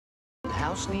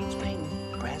house needs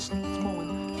painting, grass needs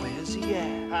mowing, where's he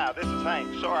at? Hi, this is Hank.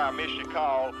 Sorry I missed your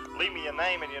call. Leave me your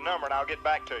name and your number and I'll get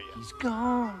back to you. He's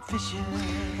gone fishing.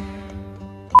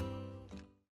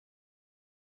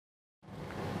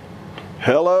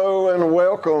 Hello and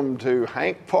welcome to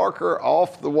Hank Parker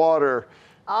Off the Water.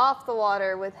 Off the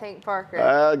Water with Hank Parker.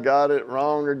 I got it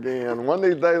wrong again. One of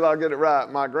these days I'll get it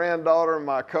right. My granddaughter and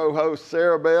my co-host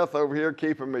Sarah Beth over here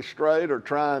keeping me straight, or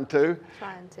trying to.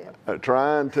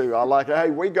 Trying to. I like it.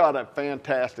 Hey, we got a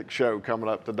fantastic show coming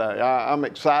up today. I'm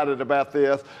excited about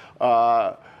this.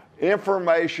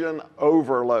 Information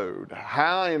overload.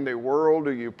 How in the world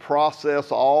do you process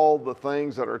all the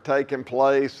things that are taking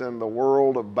place in the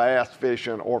world of bass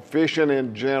fishing or fishing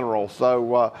in general?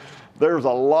 So there's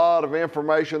a lot of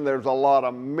information, there's a lot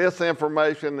of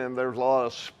misinformation, and there's a lot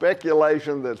of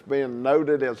speculation that's being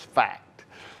noted as fact.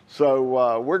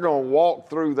 So we're going to walk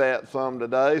through that some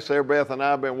today. Sarah Beth and I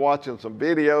have been watching some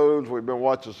videos, we've been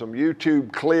watching some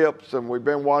YouTube clips, and we've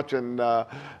been watching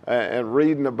and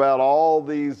reading about all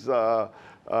these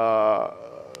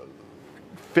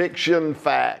fiction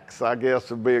facts, I guess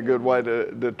would be a good way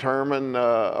to determine,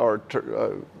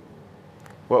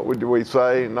 what would we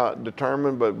say? Not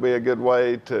determine, but be a good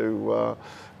way to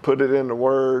put it into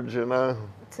words, you know,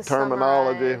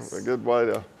 terminology. Summarize. A good way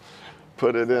to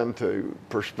put it into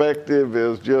perspective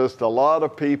is just a lot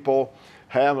of people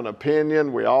have an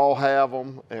opinion. We all have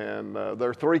them. And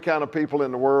there are three kind of people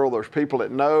in the world. There's people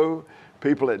that know,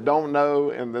 people that don't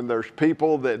know, and then there's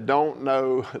people that don't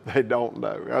know they don't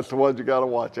know. That's the ones you got to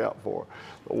watch out for.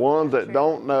 The ones that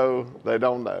don't know, they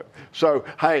don't know. So,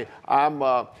 hey, I'm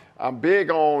big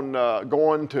on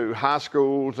going to high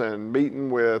schools and meeting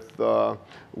with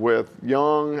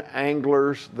young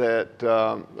anglers that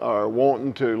are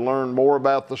wanting to learn more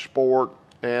about the sport.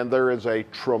 And there is a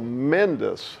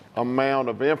tremendous amount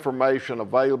of information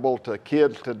available to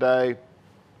kids today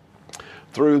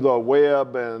through the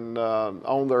web and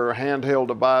on their handheld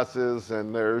devices.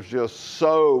 And there's just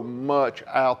so much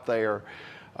out there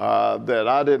that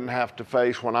I didn't have to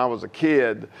face when I was a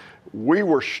kid. We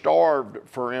were starved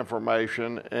for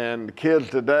information, and kids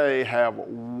today have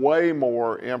way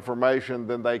more information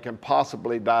than they can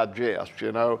possibly digest,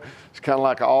 you know. It's kind of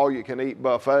like an all-you-can-eat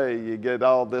buffet. You get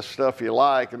all this stuff you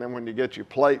like, and then when you get your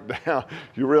plate down,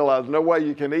 you realize no way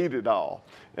you can eat it all.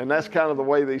 And that's kind of the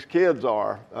way these kids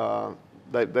are.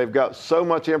 They've got so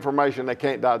much information they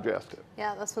can't digest it.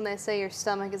 Yeah, that's when they say your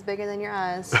stomach is bigger than your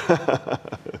eyes.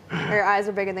 Or your eyes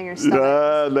are bigger than your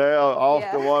stomach. Now, off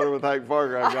the water with Hank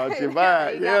Parker, I got you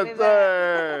back. You got Yes,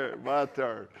 sir. My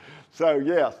turn. So,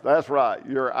 yes, that's right.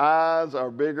 Your eyes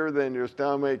are bigger than your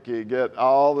stomach. You get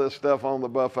all this stuff on the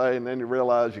buffet, and then you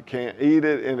realize you can't eat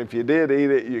it. And if you did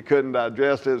eat it, you couldn't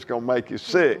digest it. It's going to make you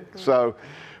sick. Mm-hmm. So,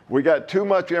 we got too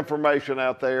much information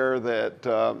out there that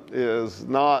is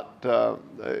not,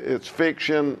 it's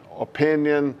fiction,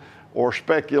 opinion, or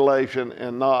speculation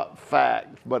and not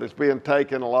fact, but it's being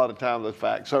taken a lot of times as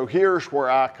fact. So here's where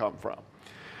I come from.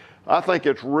 I think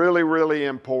it's really, really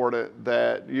important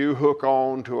that you hook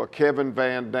on to a Kevin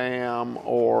Van Dam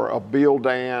or a Bill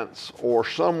Dance or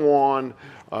someone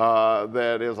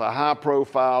that is a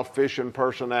high-profile fishing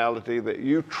personality that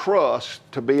you trust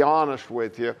to be honest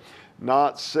with you,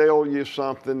 not sell you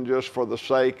something just for the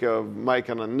sake of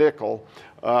making a nickel,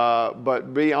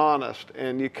 but be honest.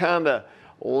 And you kind of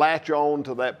latch on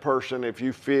to that person if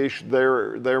you fish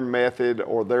their method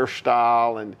or their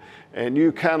style, and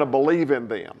you kind of believe in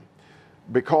them,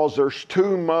 because there's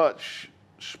too much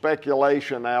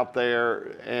speculation out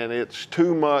there and it's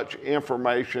too much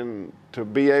information to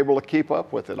be able to keep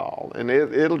up with it all, and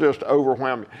it'll just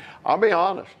overwhelm you. I'll be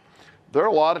honest. There are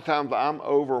a lot of times I'm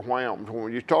overwhelmed.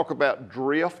 When you talk about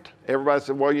drift, everybody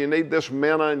says, well, you need this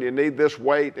minnow and you need this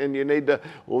weight and you need to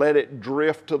let it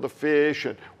drift to the fish.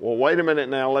 And well, wait a minute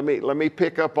now, let me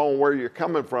pick up on where you're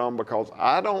coming from, because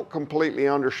I don't completely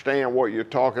understand what you're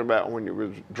talking about when you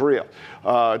was drift.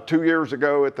 2 years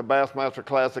ago at the Bassmaster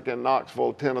Classic in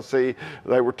Knoxville, Tennessee,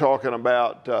 they were talking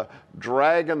about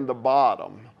dragging the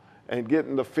bottom and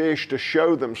getting the fish to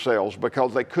show themselves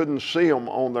because they couldn't see them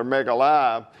on their Mega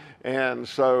Live. And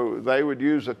so they would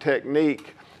use a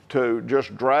technique to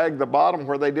just drag the bottom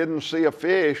where they didn't see a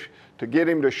fish to get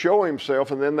him to show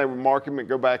himself, and then they would mark him and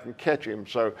go back and catch him.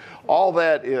 So all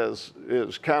that is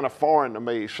kind of foreign to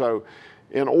me. So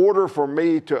in order for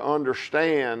me to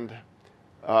understand,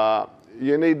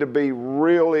 you need to be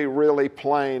really, really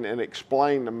plain and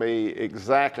explain to me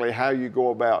exactly how you go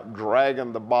about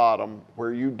dragging the bottom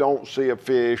where you don't see a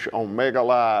fish on Mega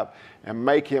Live and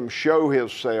make him show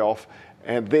himself,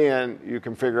 and then you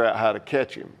can figure out how to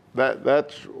catch him.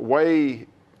 That's way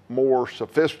more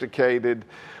sophisticated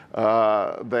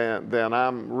than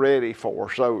I'm ready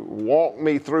for. So walk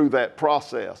me through that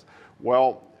process.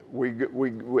 Well,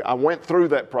 I went through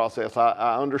that process.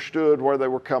 I understood where they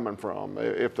were coming from.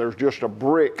 If there's just a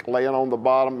brick laying on the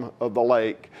bottom of the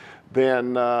lake,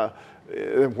 then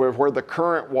where the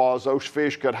current was, those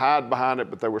fish could hide behind it,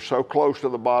 but they were so close to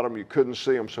the bottom you couldn't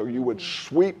see them. So you would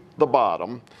sweep the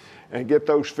bottom and get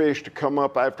those fish to come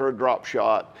up after a drop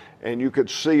shot, and you could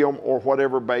see them or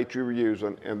whatever bait you were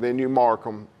using, and then you mark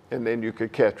them, and then you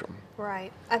could catch them.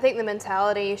 Right. I think the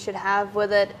mentality you should have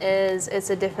with it is it's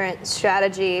a different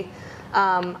strategy.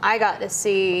 I got to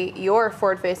see your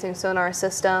forward-facing sonar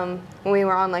system when we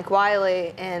were on Lake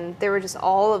Wylie, and there were just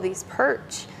all of these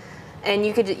perch, and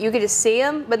you could just see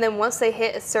them, but then once they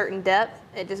hit a certain depth,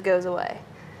 it just goes away.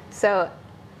 So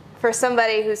for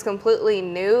somebody who's completely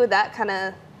new, that kind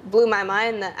of blew my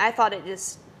mind. That I thought it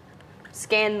just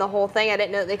scanned the whole thing. I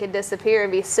didn't know that they could disappear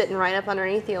and be sitting right up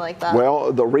underneath you like that.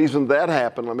 Well, the reason that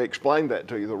happened, let me explain that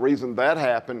to you. The reason that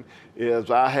happened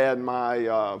is I had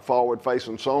my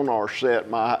forward-facing sonar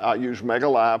set. I used Mega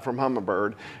Live from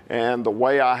Humminbird, and the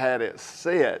way I had it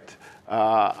set,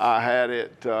 I had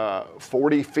it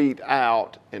 40 feet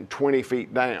out and 20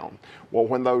 feet down. Well,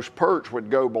 when those perch would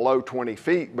go below 20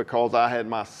 feet, because I had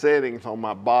my settings on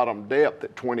my bottom depth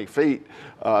at 20 feet,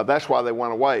 that's why they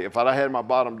went away. If I'd had my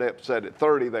bottom depth set at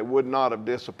 30, they would not have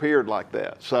disappeared like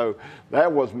that. So that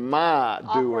was my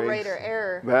doing. Operator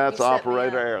error. That's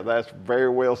operator error. That's very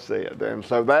well said. And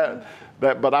so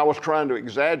but I was trying to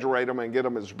exaggerate them and get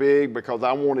them as big because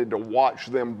I wanted to watch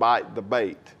them bite the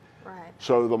bait.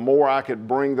 So the more I could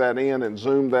bring that in and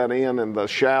zoom that in, and the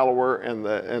shallower and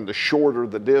the shorter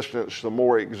the distance, the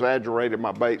more I exaggerated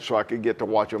my bait so I could get to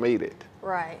watch them eat it.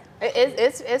 Right.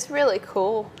 It's really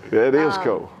cool. It is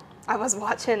cool. I was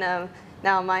watching now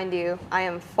mind you, I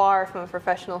am far from a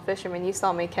professional fisherman. You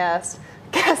saw me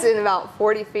casting about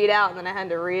 40 feet out, and then I had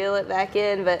to reel it back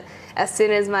in. But as soon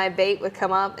as my bait would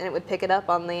come up and it would pick it up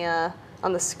on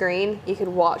the screen, you could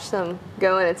watch them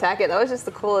go and attack it. That was just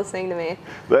the coolest thing to me.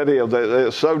 That is.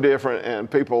 It's so different, and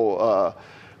people,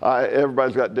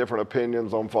 everybody's got different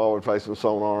opinions on forward-facing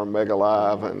sonar and Mega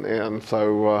Live, and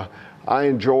so I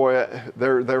enjoy it.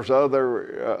 There's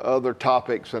other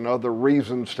topics and other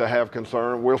reasons to have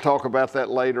concern. We'll talk about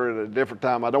that later at a different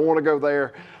time. I don't want to go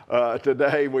there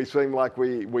today. We seem like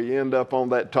we end up on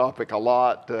that topic a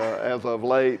lot as of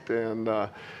late, and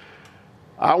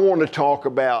I want to talk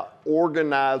about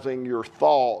organizing your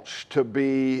thoughts to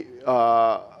be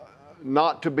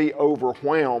not to be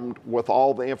overwhelmed with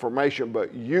all the information,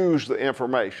 but use the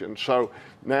information. So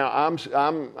now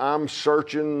I'm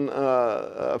searching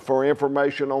for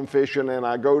information on fishing, and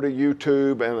I go to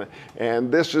YouTube,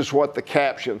 and this is what the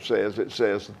caption says. It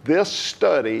says, "This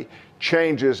study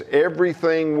changes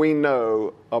everything we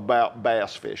know about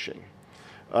bass fishing."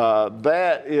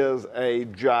 That is a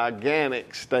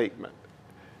gigantic statement.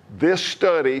 This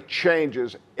study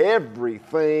changes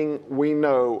everything we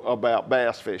know about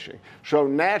bass fishing. So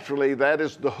naturally, that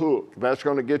is the hook. That's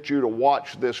going to get you to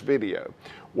watch this video.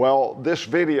 Well, this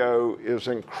video is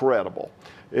incredible.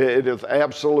 It is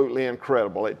absolutely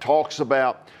incredible. It talks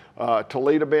about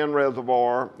Toledo Bend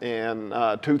Reservoir in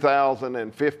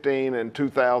 2015 and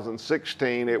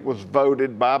 2016. It was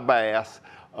voted by Bass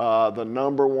the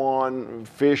 #1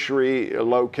 fishery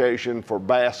location for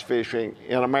bass fishing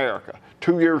in America.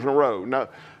 2 years in a row.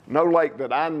 No lake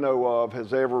that I know of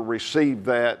has ever received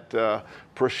that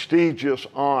prestigious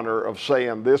honor of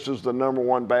saying this is the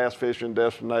 #1 bass fishing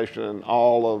destination in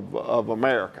all of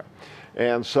America.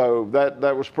 And so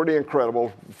that was pretty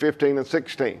incredible, 15 and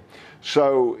 16.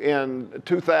 So in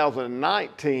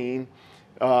 2019,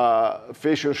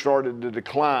 fishing started to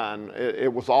decline.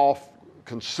 It was off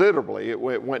considerably. It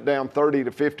went down 30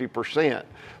 to 50%.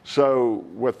 So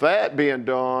with that being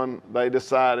done, they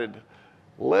decided,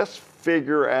 let's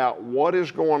figure out what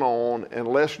is going on, and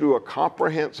let's do a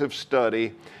comprehensive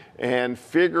study and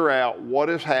figure out what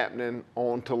is happening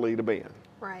on Toledo Bend.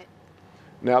 Right.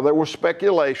 Now, there was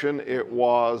speculation. It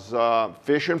was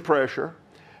fishing pressure,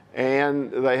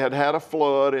 and they had a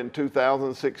flood in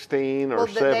 2016 or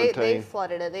 17. They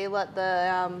flooded it. They let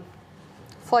the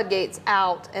floodgates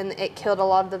out, and it killed a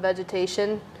lot of the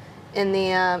vegetation in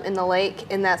the lake,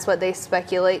 and that's what they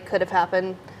speculate could have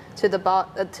happened to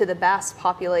the bass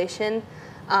population.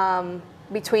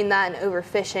 Between that and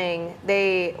overfishing,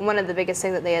 one of the biggest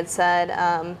things that they had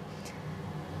said,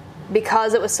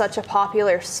 because it was such a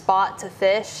popular spot to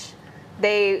fish,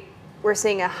 they were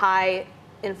seeing a high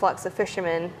influx of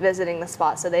fishermen visiting the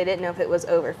spot. So they didn't know if it was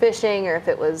overfishing or if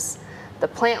it was the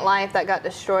plant life that got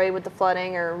destroyed with the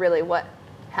flooding, or really what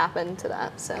happened to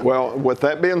that. So, well, with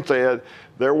that being said,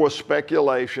 there was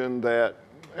speculation that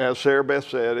as Sarah Beth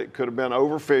said, it could have been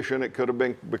overfishing. It could have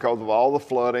been because of all the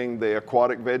flooding, the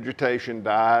aquatic vegetation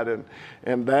died,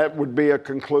 and that would be a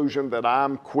conclusion that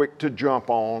I'm quick to jump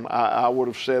on. I would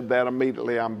have said that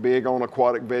immediately. I'm big on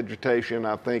aquatic vegetation.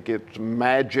 I think it's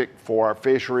magic for our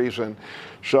fisheries, and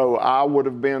so I would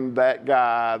have been that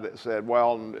guy that said,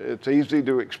 well, it's easy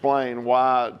to explain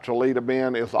why Toledo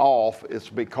Bend is off. It's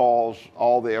because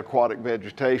all the aquatic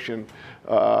vegetation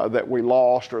that we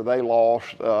lost or they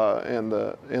lost in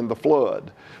the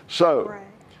flood. So, Right.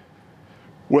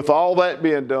 with all that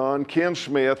being done, Ken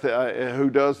Smith, who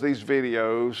does these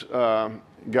videos,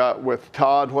 got with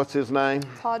Todd, what's his name?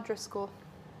 Todd Driscoll.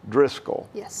 Driscoll.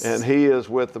 Yes. And he is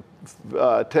with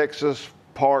the Texas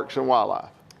Parks and Wildlife.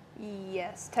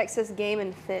 Yes, Texas Game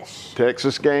and Fish.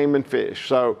 Texas Game and Fish.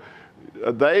 So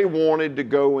they wanted to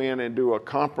go in and do a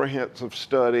comprehensive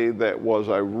study that was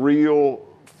a real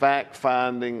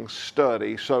fact-finding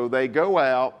study. So they go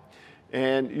out,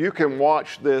 and you can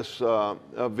watch this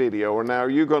video. And now, are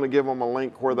you going to give them a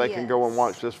link where they can go and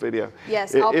watch this video?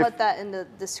 Yes, I'll put that in the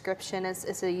description. It's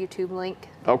a YouTube link.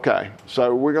 Okay,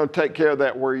 so we're going to take care of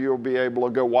that where you'll be able to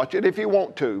go watch it if you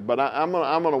want to. But I'm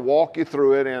going to walk you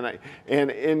through it, and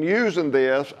in using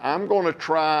this, I'm going to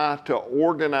try to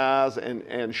organize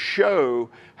and show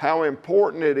how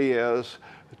important it is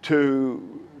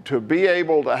to be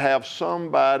able to have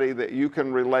somebody that you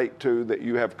can relate to, that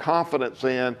you have confidence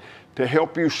in, to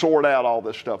help you sort out all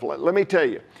this stuff. Let me tell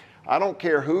you, I don't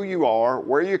care who you are,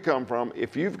 where you come from,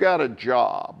 if you've got a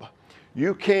job,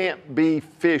 you can't be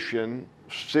fishing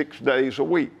 6 days a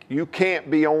week. You can't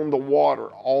be on the water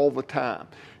all the time.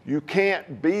 You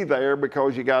can't be there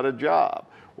because you got a job.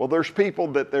 Well, there's people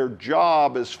that their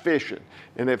job is fishing,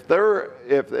 and if they're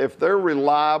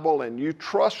reliable and you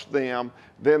trust them,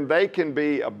 then they can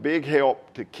be a big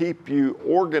help to keep you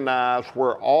organized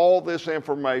where all this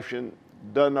information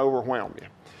doesn't overwhelm you.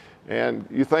 And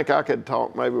you think I could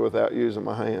talk maybe without using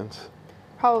my hands?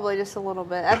 Probably just a little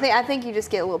bit. I think you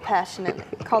just get a little passionate.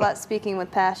 Call that speaking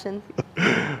with passion.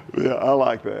 Yeah, I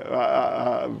like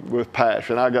that. With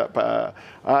passion, I got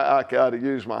to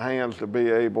use my hands to be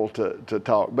able to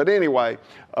talk. But anyway,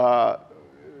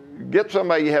 get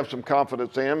somebody you have some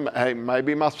confidence in. Hey,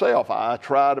 maybe myself. I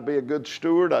try to be a good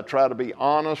steward. I try to be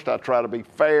honest. I try to be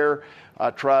fair. I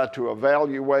try to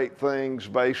evaluate things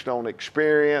based on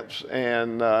experience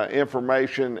and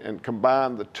information and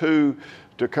combine the two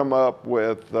to come up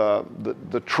with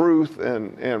the truth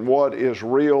and what is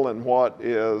real and what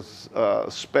is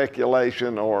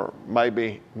speculation or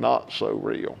maybe not so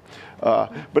real.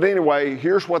 But anyway,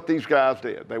 here's what these guys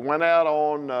did. They went out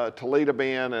on Toledo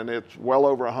Bend, and it's well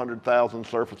over 100,000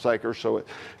 surface acres, so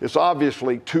it's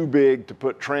obviously too big to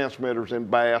put transmitters in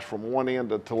bass from one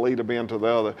end of Toledo Bend to the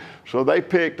other. So they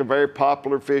picked a very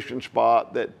popular fishing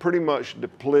spot that pretty much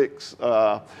depicts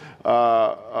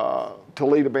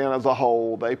Toledo Bend as a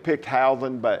whole. They picked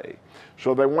Howland Bay.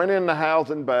 So they went into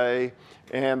Howland Bay,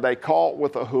 and they caught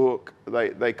with a hook.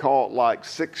 They caught like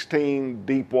 16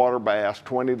 deep water bass,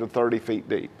 20 to 30 feet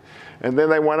deep. And then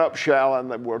they went up shallow,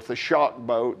 and with the shock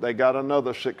boat, they got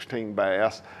another 16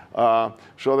 bass.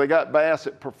 So they got bass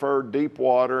that preferred deep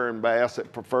water and bass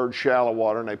that preferred shallow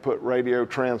water, and they put radio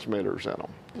transmitters in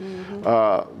them.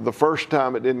 Mm-hmm. The first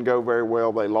time it didn't go very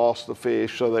well. They lost the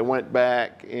fish, so they went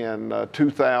back in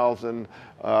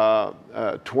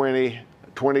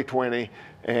 2020,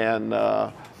 and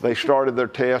they started their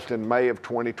test in May of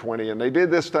 2020, and they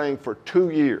did this thing for 2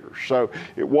 years. So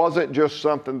it wasn't just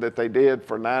something that they did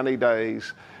for 90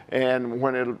 days. And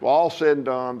when it all said and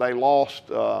done, they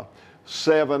lost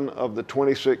 7 of the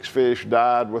 26 fish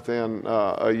died within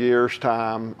a year's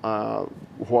time.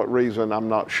 What reason, I'm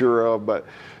not sure of, but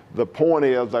the point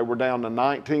is they were down to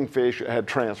 19 fish that had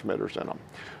transmitters in them.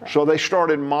 Right. So they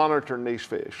started monitoring these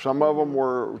fish. Some of them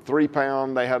were 3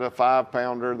 pound, they had a 5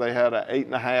 pounder, they had an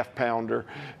 8.5 pounder,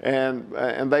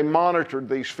 and they monitored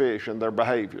these fish and their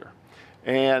behavior.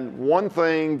 And one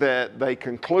thing that they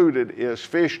concluded is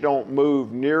fish don't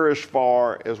move near as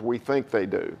far as we think they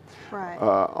do. Right.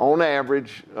 On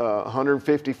average,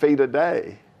 150 feet a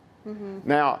day. Mm-hmm.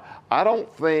 Now, I don't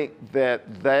think that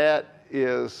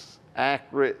is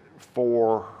accurate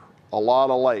for a lot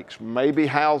of lakes. Maybe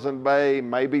Howland Bay,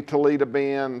 maybe Toledo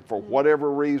Bend, for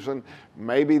whatever reason.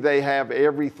 Maybe they have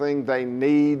everything they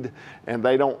need and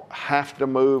they don't have to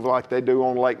move like they do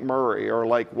on Lake Murray or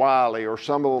Lake Wiley or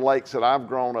some of the lakes that I've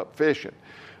grown up fishing.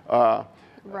 Right.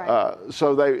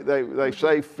 So they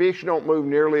say fish don't move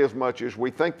nearly as much as we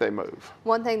think they move.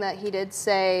 One thing that he did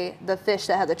say, the fish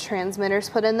that had the transmitters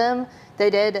put in them, they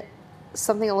did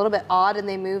something a little bit odd, and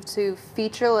they moved to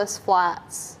featureless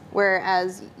flats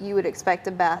whereas you would expect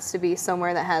a bass to be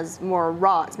somewhere that has more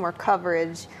rocks, more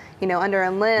coverage, you know, under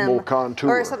a limb. More contour.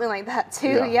 Or something like that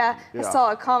too, yeah. I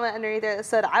saw a comment underneath there that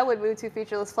said, I would move to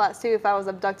featureless flats too if I was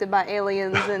abducted by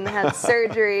aliens and had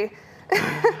surgery.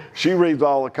 She reads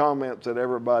all the comments that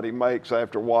everybody makes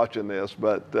after watching this.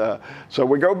 But so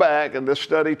we go back, and this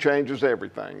study changes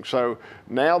everything. So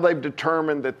now they've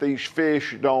determined that these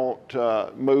fish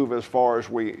don't move as far as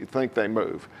we think they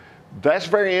move. That's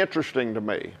very interesting to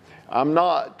me. I'm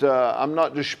not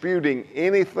disputing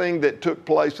anything that took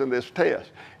place in this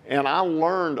test. And I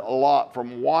learned a lot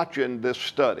from watching this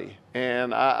study.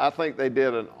 And I think they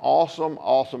did an awesome,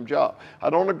 awesome job. I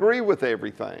don't agree with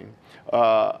everything.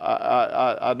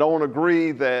 I don't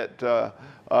agree that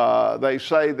they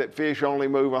say that fish only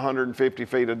move 150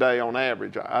 feet a day on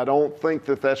average. I don't think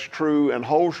that that's true and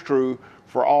holds true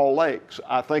for all lakes.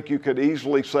 I think you could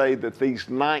easily say that these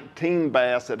 19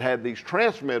 bass that had these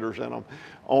transmitters in them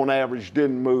on average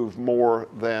didn't move more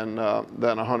than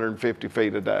 150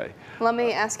 feet a day. Let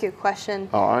me ask you a question.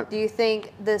 All right. Do you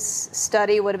think this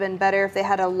study would have been better if they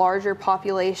had a larger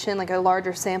population, like a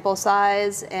larger sample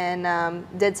size, and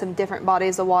did some different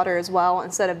bodies of water as well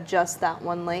instead of just that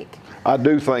one lake? I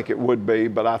do think it would be,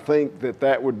 but I think that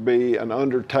that would be an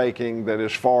undertaking that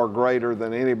is far greater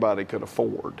than anybody could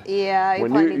afford. Yeah,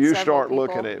 when you start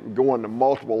looking at going to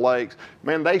multiple lakes,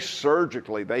 man, they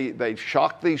surgically, they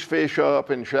shocked these fish up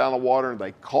in shallow water, and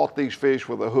they caught these fish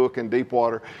with a hook in deep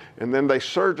water, and then they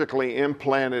surgically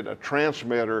implanted a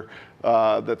transmitter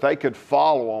that they could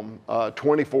follow them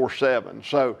 24/7.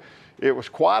 So it was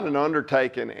quite an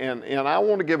undertaking, and I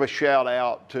want to give a shout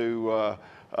out to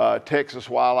Texas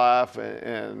Wildlife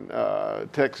and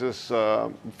Texas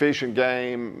Fish and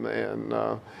Game,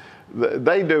 and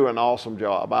they do an awesome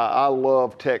job. I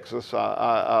love Texas.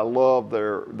 I love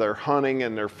their hunting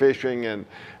and their fishing, and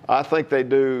I think they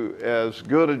do as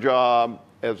good a job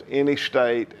as any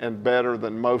state and better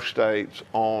than most states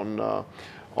on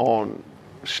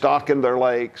stocking their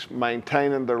lakes,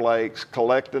 maintaining their lakes,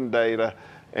 collecting data,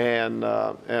 and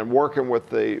working with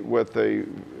the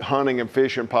hunting and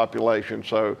fishing population.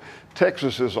 So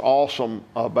Texas is awesome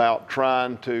about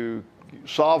trying to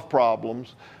solve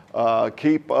problems,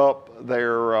 keep up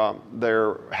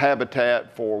their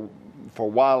habitat for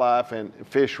wildlife and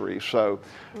fisheries. So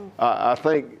I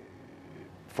think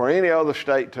for any other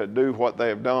state to do what they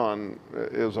have done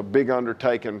is a big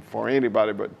undertaking for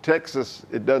anybody. But Texas,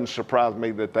 it doesn't surprise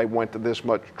me that they went to this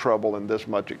much trouble and this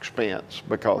much expense,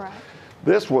 because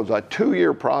this was a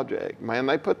 2-year project. Man,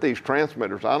 they put these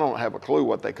transmitters, I don't have a clue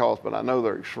what they cost, but I know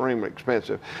they're extremely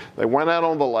expensive. They went out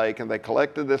on the lake and they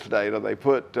collected this data. They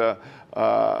put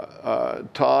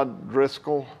Todd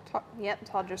Driscoll.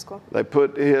 Todd Driscoll. They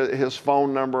put his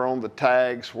phone number on the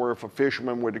tags where if a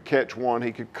fisherman were to catch one,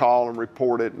 he could call and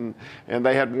report it. And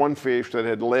they had one fish that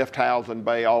had left Howland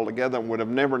Bay altogether and would have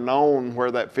never known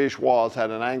where that fish was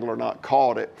had an angler not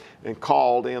caught it and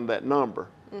called in that number.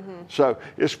 So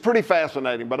it's pretty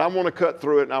fascinating, but I want to cut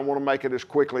through it, and I want to make it as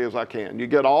quickly as I can. You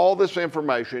get all this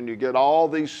information, you get all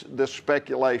this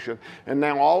speculation, and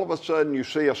now all of a sudden you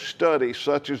see a study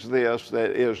such as this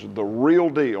that is the real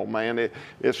deal, man.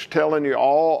 It's telling you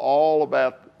all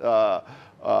about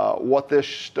what this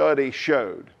study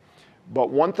showed. But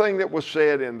one thing that was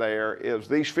said in there is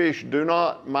these fish do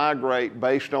not migrate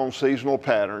based on seasonal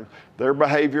patterns. Their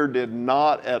behavior did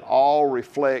not at all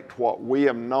reflect what we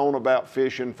have known about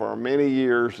fishing for many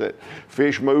years, that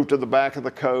fish move to the back of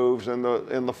the coves in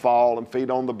the fall and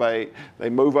feed on the bait. They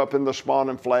move up in the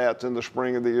spawning flats in the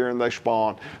spring of the year and they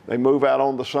spawn. They move out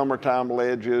on the summertime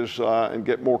ledges and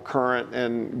get more current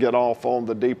and get off on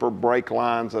the deeper break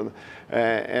lines, and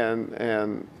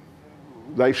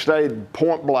they stayed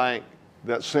point blank.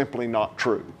 That's simply not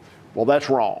true. Well, that's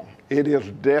wrong. It is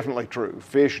definitely true.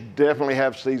 Fish definitely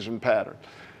have season patterns.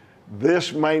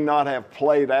 This may not have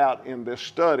played out in this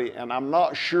study, and I'm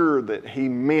not sure that he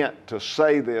meant to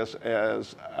say this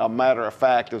as a matter of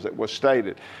fact as it was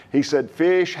stated. He said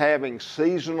fish having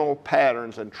seasonal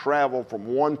patterns and travel from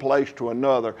one place to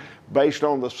another based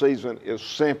on the season is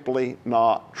simply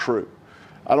not true.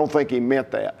 I don't think he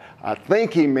meant that. I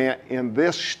think he meant in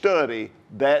this study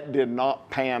that did not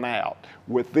pan out.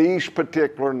 With these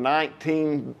particular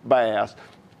 19 bass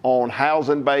on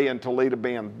Howland Bay and Toledo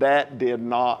Bend, that did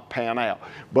not pan out.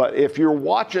 But if you're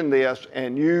watching this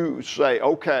and you say,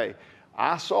 okay,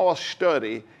 I saw a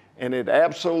study and it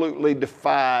absolutely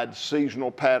defied seasonal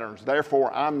patterns.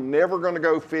 Therefore, I'm never going to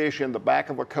go fish in the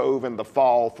back of a cove in the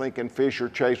fall thinking fish are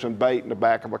chasing bait in the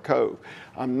back of a cove.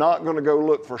 I'm not going to go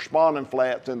look for spawning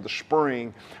flats in the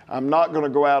spring. I'm not going to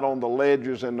go out on the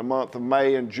ledges in the month of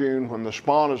May and June when the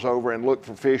spawn is over and look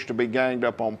for fish to be ganged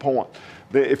up on point.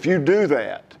 If you do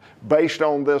that, based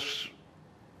on this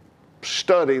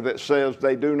study that says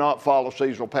they do not follow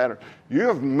seasonal patterns, you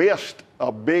have missed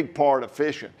a big part of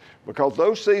fishing, because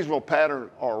those seasonal patterns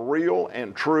are real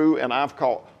and true, and I've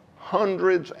caught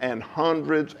hundreds and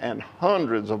hundreds and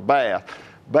hundreds of bass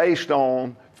based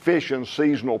on fishing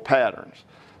seasonal patterns.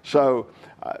 So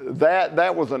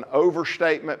that was an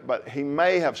overstatement, but he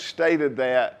may have stated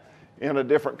that in a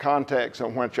different context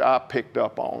than which I picked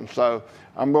up on. So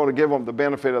I'm going to give them the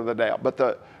benefit of the doubt. But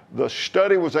the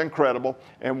study was incredible,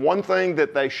 and one thing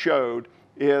that they showed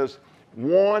is,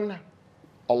 one,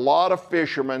 a lot of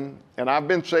fishermen, and I've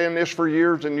been saying this for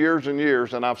years and years and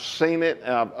years, and I've seen it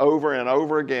over and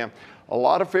over again, a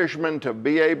lot of fishermen, to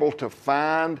be able to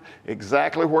find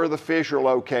exactly where the fish are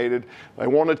located, they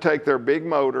want to take their big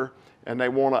motor and they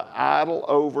want to idle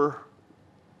over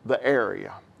the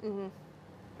area. Mm-hmm.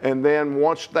 And then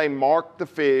once they mark the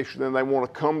fish, then they want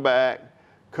to come back,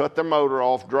 cut their motor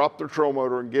off, drop their trolling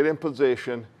motor, and get in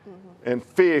position and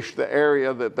fish the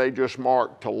area that they just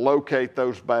marked to locate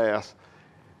those bass.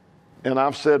 And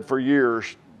I've said for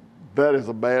years, that is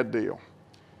a bad deal.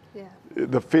 Yeah.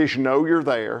 The fish know you're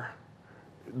there.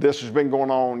 This has been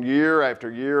going on year after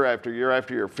year after year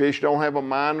after year. Fish don't have a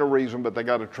mind or reason, but they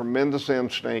got a tremendous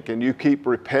instinct, and you keep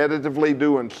repetitively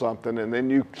doing something, and then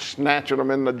you snatch at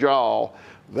them in the jaw,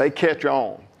 they catch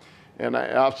on. And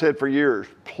I've said for years,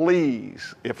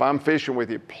 please, if I'm fishing with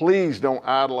you, please don't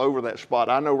idle over that spot.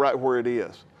 I know right where it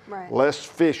is. Right. Let's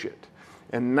fish it.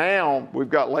 And now we've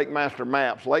got Lake Master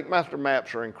maps. Lake Master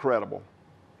maps are incredible.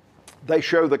 They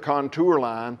show the contour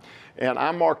line, and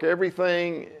I mark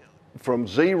everything from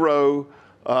 0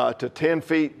 to 10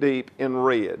 feet deep in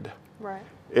red. Right.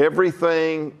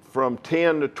 Everything from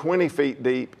 10 to 20 feet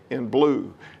deep in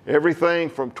blue. Everything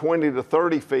from 20 to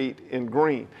 30 feet in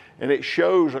green. And it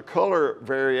shows a color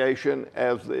variation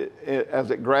as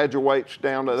it graduates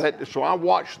down to that. So I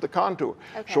watch the contour.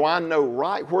 Okay. So I know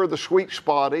right where the sweet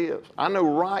spot is. I know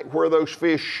right where those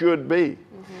fish should be.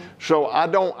 Mm-hmm. So I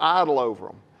don't idle over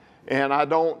them. And I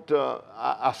don't,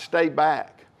 I stay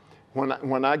back.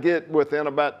 When I get within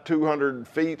about 200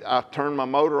 feet, I turn my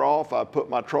motor off, I put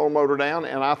my trolling motor down,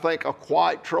 and I think a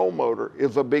quiet trolling motor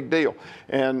is a big deal.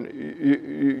 And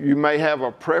you may have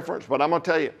a preference, but I'm going to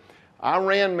tell you, I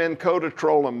ran Minn Kota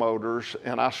trolling motors,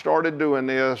 and I started doing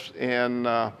this in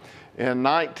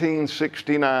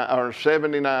 1969 or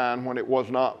 79 when it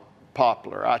was not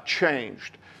popular. I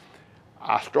changed.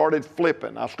 I started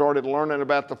flipping. I started learning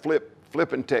about the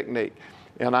flipping technique.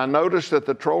 And I noticed that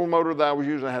the trolling motor that I was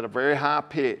using had a very high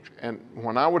pitch. And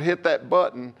when I would hit that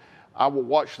button, I would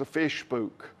watch the fish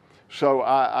spook. So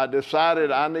I decided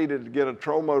I needed to get a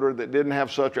trolling motor that didn't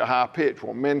have such a high pitch.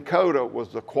 Well, Minn Kota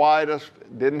was the quietest,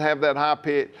 didn't have that high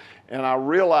pitch. And I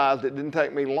realized it didn't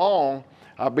take me long.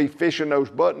 I'd be fishing those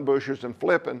button bushes and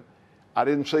flipping. I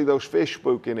didn't see those fish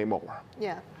spook anymore.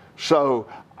 Yeah. So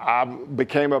I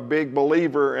became a big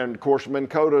believer, and of course Minn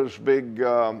Kota's big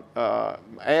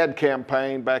ad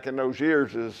campaign back in those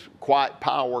years is quiet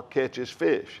power catches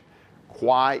fish.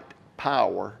 Quiet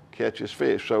power catches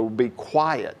fish. So be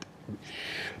quiet.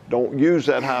 Don't use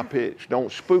that high pitch.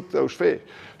 Don't spook those fish.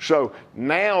 So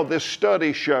now this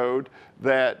study showed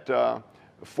that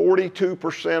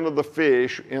 42% of the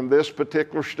fish in this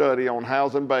particular study on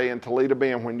Howland Bay and Toledo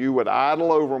Bend, when you would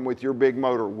idle over them with your big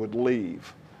motor, would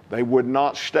leave. They would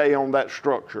not stay on that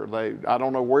structure. I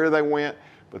don't know where they went,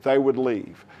 but they would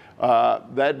leave.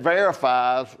 That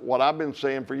verifies what I've been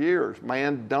saying for years.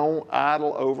 Man, don't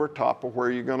idle over top of where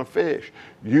you're going to fish.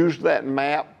 Use that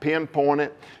map, pinpoint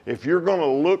it. If you're going to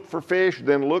look for fish,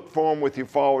 then look for them with your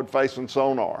forward-facing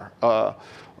sonar.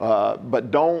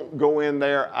 But don't go in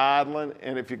there idling,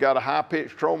 and if you got a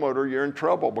high-pitched trolling motor, you're in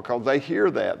trouble because they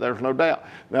hear that, there's no doubt.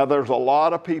 Now, there's a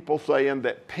lot of people saying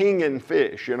that pinging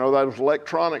fish, you know, those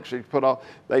electronics you put off,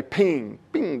 they ping,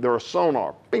 ping, they're a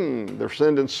sonar, ping, they're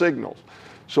sending signals.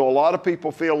 So a lot of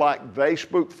people feel like they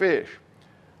spook fish.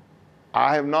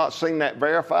 I have not seen that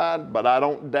verified, but I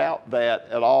don't doubt that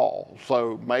at all.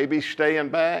 So maybe staying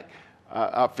back.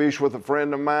 I fish with a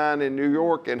friend of mine in New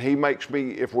York, and he makes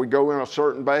me, if we go in a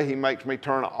certain bay, he makes me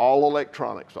turn all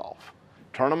electronics off.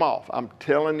 Turn them off. I'm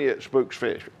telling you, it spooks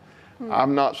fish. I've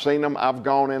not seen them. I've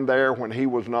gone in there when he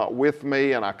was not with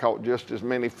me, and I caught just as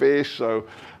many fish. So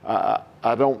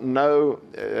I don't know.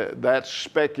 That's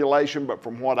speculation, but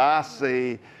from what I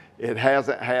see, it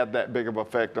hasn't had that big of an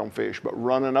effect on fish, but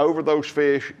running over those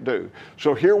fish do.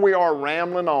 So here we are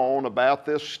rambling on about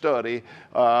this study.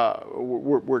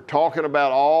 We're talking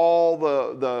about all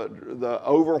the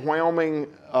overwhelming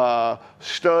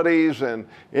studies and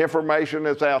information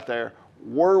that's out there.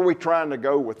 Where are we trying to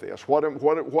go with this?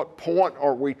 What point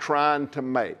are we trying to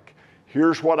make?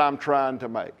 Here's what I'm trying to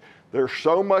make. There's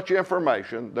so much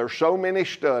information, there's so many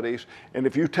studies, and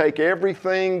if you take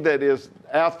everything that is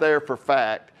out there for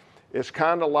fact, it's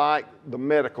kind of like the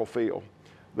medical field.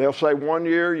 They'll say 1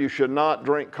 year you should not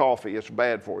drink coffee, it's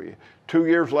bad for you. 2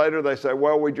 years later they say,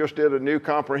 well, we just did a new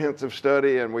comprehensive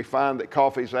study and we find that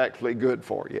coffee is actually good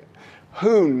for you.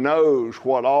 Who knows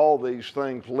what all these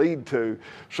things lead to?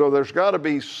 So there's got to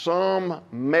be some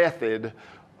method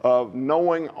of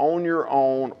knowing on your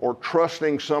own or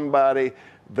trusting somebody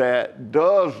that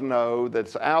does know,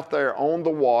 that's out there on the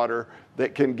water,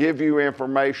 that can give you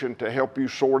information to help you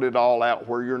sort it all out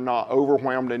where you're not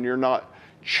overwhelmed and you're not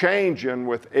changing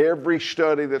with every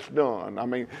study that's done. I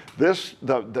mean,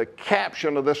 the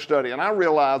caption of this study, and I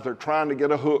realize they're trying to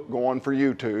get a hook going for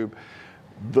YouTube.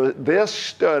 This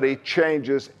study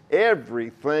changes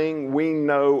everything we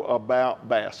know about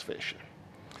bass fishing.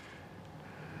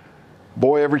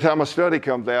 Boy, every time a study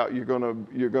comes out, you're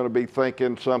gonna be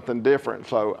thinking something different.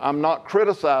 So I'm not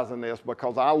criticizing this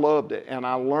because I loved it and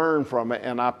I learned from it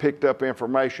and I picked up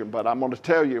information. But I'm going to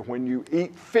tell you, when you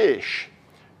eat fish,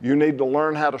 you need to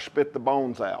learn how to spit the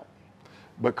bones out,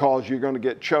 because you're going to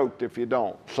get choked if you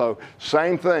don't. So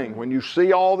same thing, when you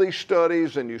see all these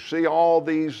studies and you see all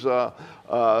these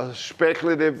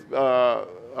speculative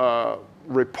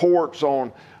reports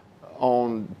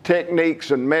on techniques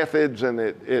and methods, and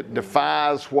it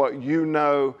defies what you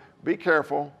know, be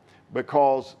careful,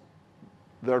 because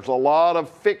there's a lot of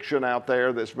fiction out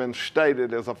there that's been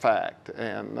stated as a fact,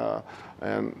 and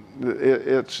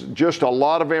it's just a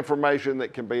lot of information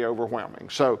that can be overwhelming.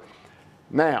 So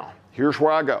now, here's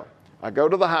where I go. I go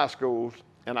to the high schools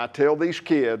and I tell these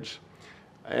kids,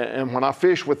 and when I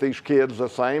fish with these kids, the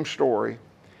same story.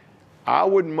 I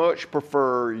would much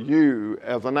prefer you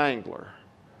as an angler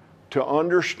to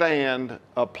understand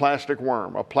a plastic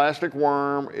worm. A plastic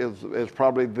worm is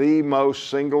probably the most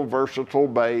single versatile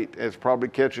bait. It probably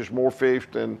catches more fish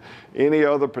than any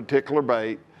other particular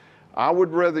bait. I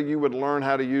would rather you would learn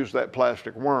how to use that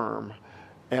plastic worm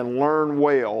and learn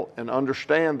well and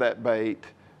understand that bait,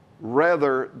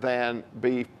 rather than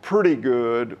be pretty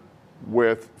good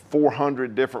with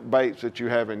 400 different baits that you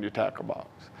have in your tackle box.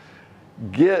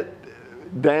 Get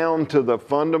down to the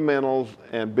fundamentals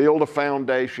and build a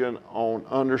foundation on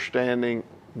understanding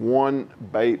one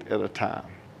bait at a time.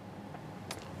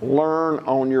 Learn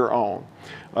on your own.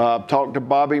 Talked to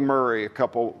Bobby Murray a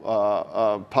couple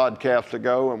podcasts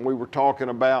ago, and we were talking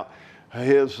about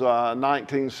his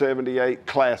 1978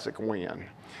 Classic win.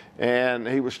 And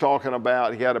he was talking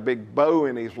about, he had a big bow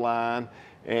in his line,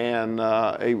 and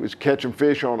he was catching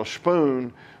fish on a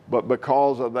spoon, but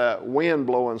because of that wind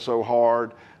blowing so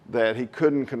hard that he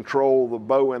couldn't control the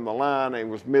bow in the line, and he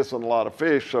was missing a lot of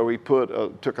fish, so he took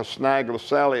a snagless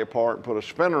Sally apart and put a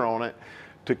spinner on it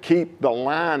to keep the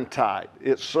line tight.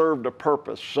 It served a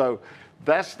purpose. So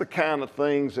that's the kind of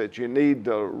things that you need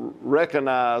to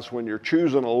recognize when you're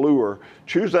choosing a lure.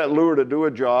 Choose that lure to do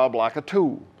a job like a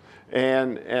tool,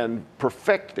 and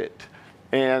perfect it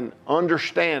and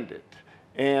understand it.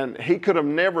 And he could have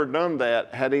never done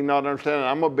that had he not understood it.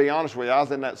 I'm going to be honest with you, I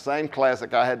was in that same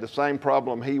Classic. I had the same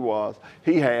problem he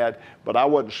had, but I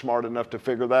wasn't smart enough to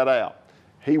figure that out.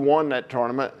 He won that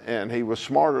tournament, and he was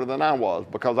smarter than I was,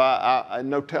 because I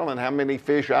no telling how many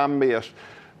fish I missed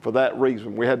for that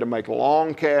reason. We had to make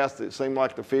long casts. It seemed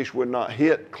like the fish would not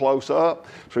hit close up,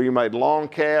 so you made long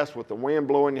casts with the wind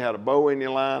blowing. You had a bow in your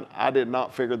line. I did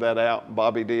not figure that out.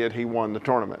 Bobby did. He won the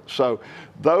tournament. So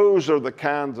those are the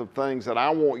kinds of things that I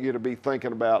want you to be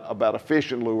thinking about a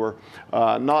fishing lure,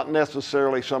 not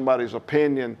necessarily somebody's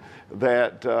opinion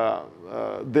that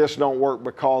this don't work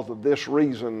because of this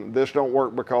reason, this don't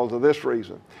work because of this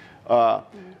reason.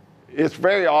 It's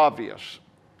very obvious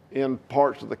in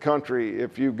parts of the country,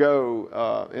 if you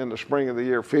go in the spring of the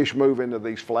year, fish move into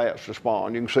these flats to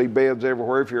spawn. You can see beds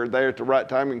everywhere. If you're there at the right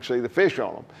time, you can see the fish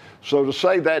on them. So to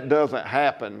say that doesn't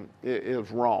happen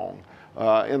is wrong.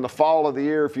 In the fall of the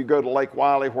year, if you go to Lake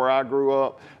Wiley, where I grew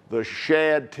up, the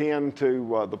shad tend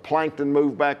to, the plankton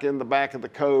move back in the back of the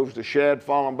coves, the shad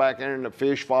falling back in, and the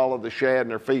fish follow the shad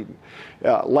and they're feeding.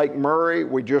 Lake Murray,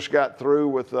 we just got through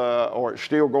with, or it's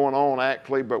still going on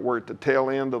actually, but we're at the tail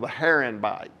end of the herring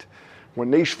bite. When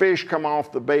these fish come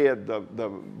off the bed, the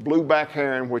blueback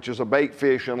herring, which is a bait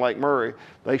fish in Lake Murray,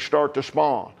 they start to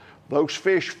spawn. Those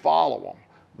fish follow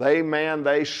them.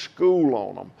 They school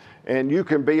on them. And you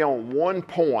can be on one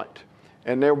point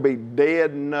and there'll be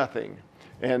dead nothing.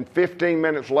 And 15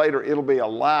 minutes later, it'll be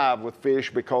alive with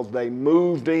fish because they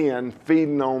moved in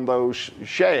feeding on those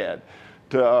shad.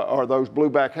 or those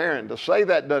blueback herring. To say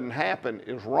that doesn't happen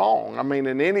is wrong. I mean,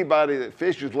 and anybody that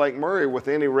fishes Lake Murray with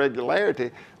any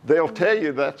regularity, they'll tell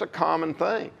you that's a common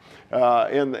thing.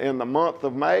 In the month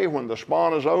of May, when the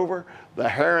spawn is over, the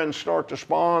herons start to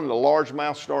spawn, the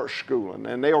largemouth starts schooling,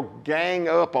 and they'll gang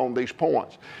up on these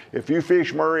points. If you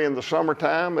fish Murray in the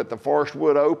summertime at the Forest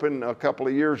Wood Open a couple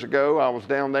of years ago, I was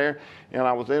down there and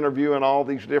I was interviewing all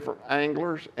these different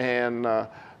anglers, and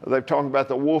they're talking about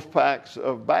the wolf packs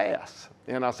of bass.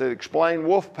 And I said, explain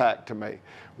wolf pack to me.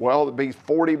 Well, it'd be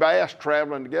 40 bass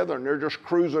traveling together, and they're just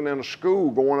cruising in a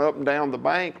school, going up and down the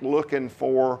bank looking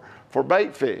for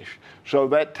bait fish. So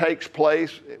that takes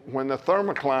place when the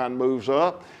thermocline moves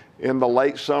up in the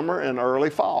late summer and early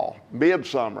fall,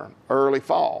 midsummer, early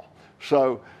fall.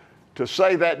 So to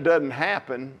say that doesn't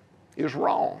happen is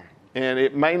wrong. And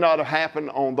it may not have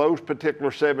happened on those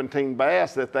particular 17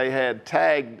 bass that they had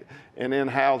tagged and in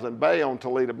Howland Bay on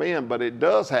Toledo Bend, but it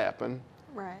does happen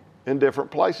in different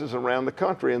places around the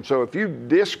country. And so if you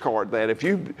discard that, if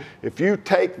you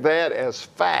take that as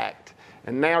fact,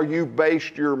 and now you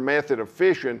based your method of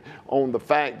fishing on the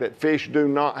fact that fish do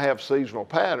not have seasonal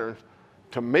patterns,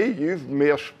 to me, you've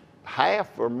missed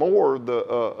half or more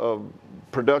of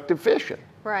productive fishing.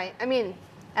 Right. I mean,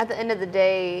 at the end of the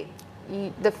day,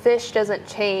 the fish doesn't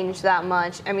change that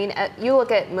much. I mean, you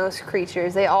look at most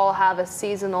creatures, they all have a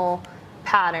seasonal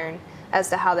pattern as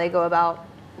to how they go about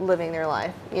living their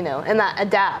life, you know, and that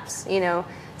adapts, you know.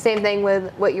 Same thing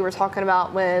with what you were talking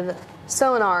about with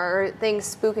sonar or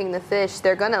things spooking the fish.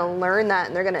 They're going to learn that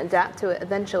and they're going to adapt to it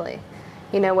eventually.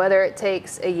 You know, whether it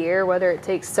takes a year, whether it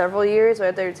takes several years,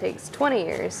 whether it takes 20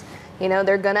 years, you know,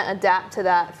 they're going to adapt to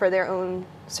that for their own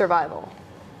survival.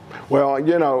 Well,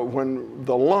 you know, when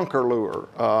the lunker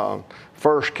lure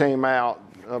first came out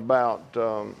about,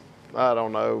 I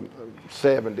don't know,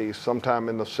 70s, sometime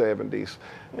in the 70s,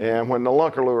 and when the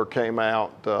lunker lure came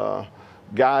out,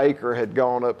 Guy Aker had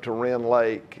gone up to Wren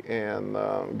Lake, and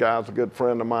Guy's a good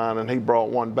friend of mine, and he brought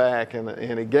one back,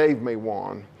 and he gave me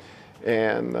one.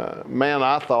 And man,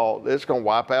 I thought it's going to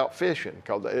wipe out fishing,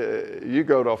 because you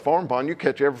go to a farm pond, you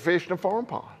catch every fish in a farm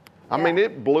pond. I mean,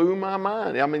 it blew my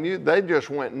mind. I mean, they just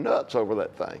went nuts over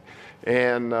that thing.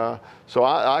 And so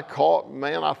I caught,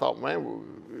 man, I thought, man,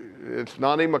 it's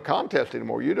not even a contest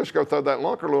anymore. You just go throw that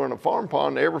lunker lure in a farm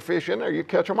pond, every fish in there, you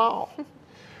catch them all.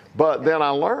 But then I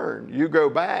learned, you go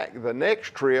back the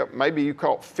next trip, maybe you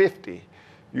caught 50.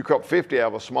 You caught 50 out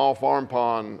of a small farm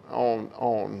pond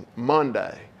on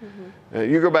Monday. Mm-hmm.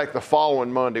 You go back the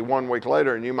following Monday, 1 week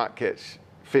later, and you might catch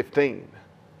 15.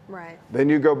 Right. Then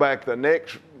you go back the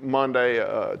next Monday,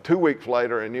 2 weeks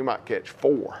later, and you might catch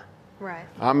 4. Right.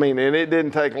 I mean, and it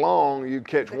didn't take long. You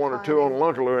catch one or two on a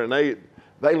lunker lure, and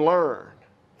they learn.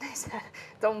 They said,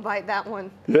 don't bite that one.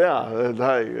 Yeah,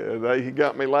 hey, he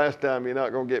got me last time, you're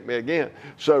not going to get me again.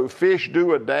 So fish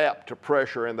do adapt to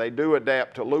pressure, and they do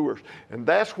adapt to lures. And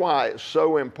that's why it's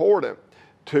so important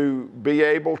to be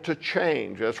able to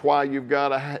change. That's why you got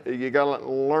to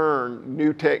learn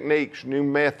new techniques, new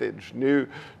methods, new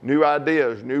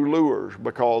ideas, new lures,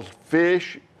 because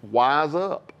fish wise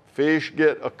up. Fish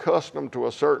get accustomed to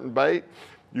a certain bait.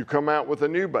 You come out with a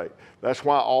new bait. That's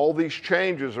why all these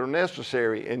changes are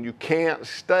necessary, and you can't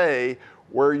stay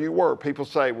where you were. People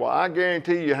say, well, I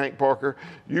guarantee you, Hank Parker,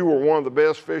 you were one of the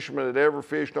best fishermen that ever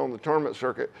fished on the tournament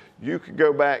circuit. You could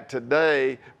go back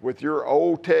today with your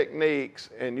old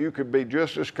techniques, and you could be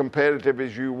just as competitive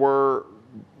as you were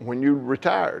when you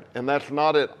retired. And that's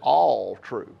not at all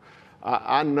true.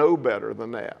 I know better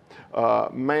than that.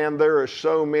 Man, there are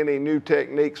so many new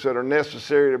techniques that are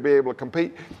necessary to be able to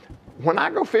compete. When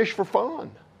I go fish for fun,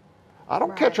 I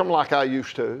don't catch them like I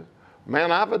used to.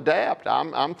 Man, I've adapted.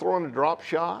 I'm throwing a drop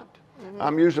shot. Mm-hmm.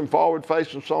 I'm using forward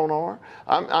facing sonar.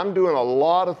 I'm doing a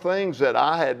lot of things that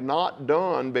I had not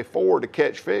done before to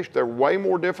catch fish. They're way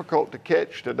more difficult to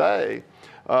catch today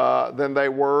than they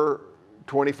were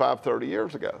 25, 30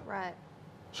 years ago. Right.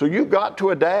 So you've got to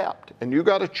adapt, and you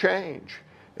got to change,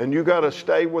 and you got to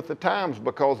stay with the times,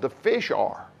 because the fish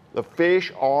are. The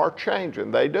fish are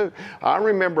changing. They do. I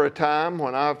remember a time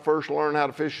when I first learned how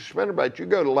to fish a spinnerbait. You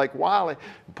go to Lake Wiley,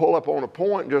 pull up on a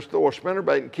point, and just throw a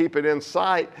spinnerbait and keep it in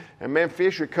sight, and man,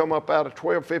 fish would come up out of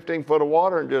 12, 15 foot of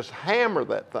water and just hammer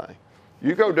that thing.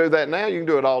 You go do that now, you can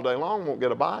do it all day long, won't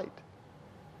get a bite.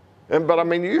 But I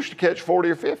mean, you used to catch 40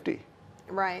 or 50.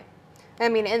 Right. I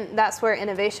mean, and that's where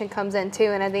innovation comes in too,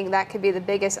 and I think that could be the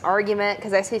biggest argument,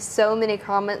 because I see so many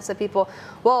comments of people,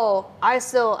 well, I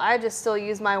just still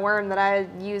use my worm that I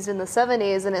used in the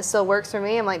 70s and it still works for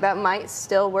me. I'm like, that might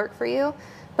still work for you,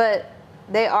 but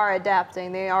they are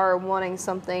adapting. They are wanting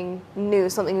something new,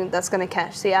 something that's going to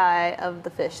catch the eye of the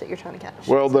fish that you're trying to catch.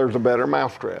 Well, there's a better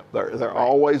mousetrap. There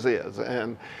always is.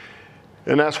 And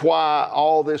that's why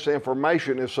all this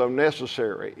information is so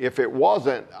necessary. If it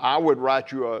wasn't, I would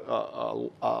write you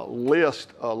a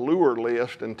lure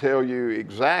list, and tell you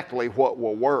exactly what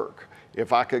will work.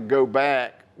 If I could go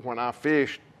back when I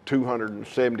fished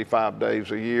 275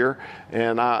 days a year,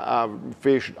 and I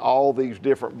fished all these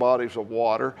different bodies of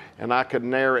water, and I could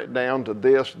narrow it down to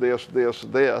this,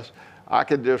 I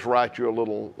could just write you a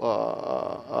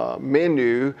little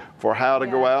menu for how to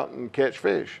go out and catch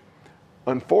fish.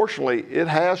 Unfortunately, it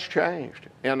has changed,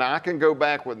 and I can go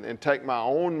back and take my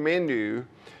own menu,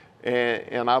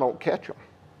 and I don't catch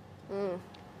them.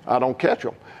 I don't catch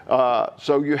them.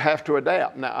 So you have to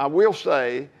adapt. Now, I will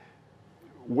say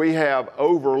we have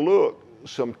overlooked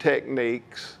some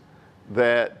techniques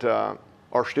that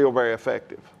are still very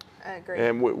effective. I agree.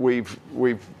 And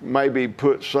we've maybe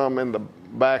put some in the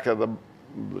back of the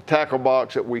tackle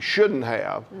box that we shouldn't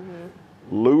have.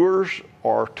 Lures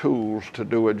are tools to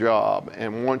do a job,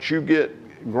 and once you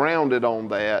get grounded on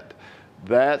that,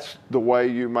 that's the way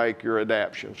you make your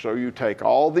adaptation. So you take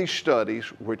all these studies,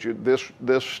 which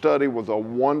this study was a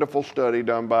wonderful study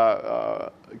done by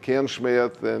Ken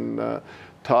Smith and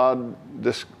Todd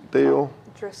Driscoll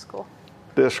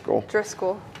with Driscoll.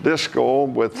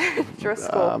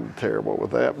 I'm terrible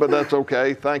with that, but that's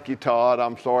okay. Thank you, Todd.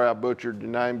 I'm sorry I butchered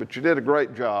your name, but you did a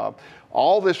great job.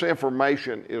 All this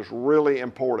information is really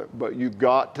important, but you've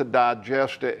got to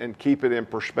digest it and keep it in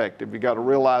perspective. You got to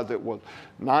realize it was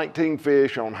 19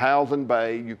 fish on Howland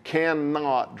Bay. You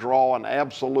cannot draw an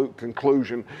absolute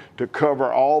conclusion to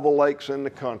cover all the lakes in the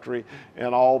country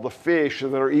and all the fish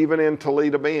that are even in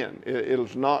Toledo Bend. It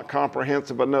is not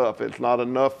comprehensive enough. It's not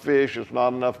enough fish. It's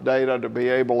not enough data to be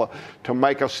able to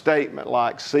make a statement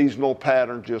like seasonal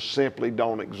patterns just simply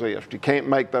don't exist. You can't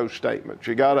make those statements.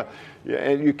 You got to,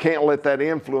 and you can't let that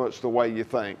influence the way you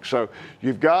think. So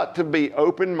you've got to be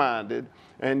open-minded,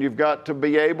 and you've got to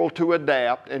be able to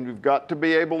adapt, and you've got to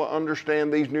be able to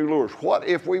understand these new lures. What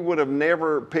if we would have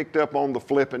never picked up on the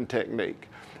flipping technique?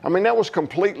 I mean, that was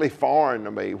completely foreign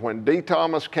to me. When D.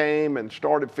 Thomas came and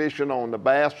started fishing on the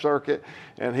bass circuit,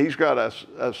 and he's got a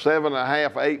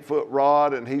 7.5, 8 foot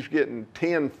rod, and he's getting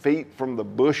 10 feet from the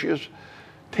bushes.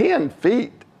 10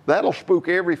 feet. That'll spook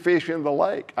every fish in the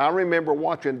lake. I remember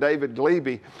watching David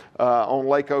Glebe on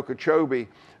Lake Okeechobee.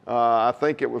 I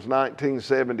think it was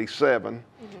 1977.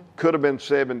 Could have been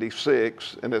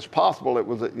 76, and it's possible it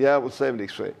was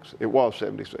 76. It was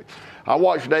 76. I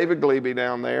watched David Glebe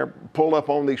down there pull up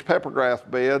on these peppergrass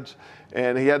beds,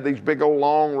 and he had these big old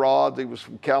long rods. He was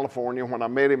from California. When I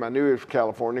met him, I knew he was from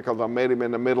California because I met him in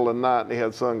the middle of the night, and he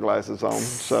had sunglasses on.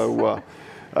 So.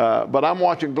 But I'm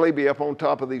watching Glebe up on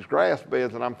top of these grass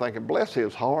beds, and I'm thinking, bless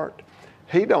his heart.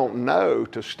 He don't know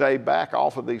to stay back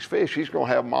off of these fish. He's going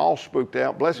to have them all spooked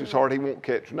out. Bless his heart, he won't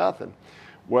catch nothing.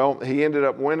 Well, he ended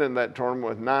up winning that tournament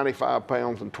with 95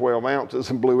 pounds and 12 ounces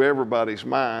and blew everybody's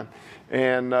mind.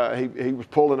 And he was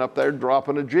pulling up there,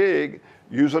 dropping a jig,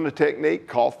 using a technique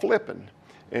called flipping.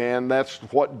 And that's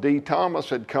what D. Thomas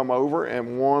had come over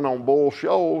and won on Bull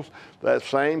Shoals, that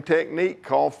same technique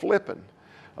called flipping.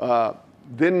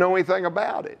 Didn't know anything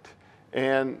about it.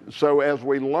 And so as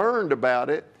we learned about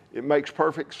it, it makes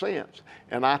perfect sense.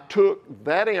 And I took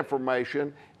that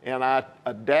information and I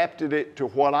adapted it to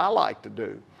what I like to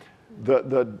do.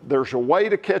 There's a way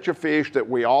to catch a fish that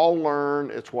we all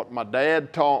learn. It's what my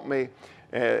dad taught me.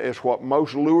 It's what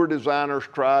most lure designers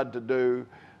tried to do.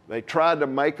 They tried to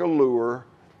make a lure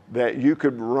that you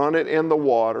could run it in the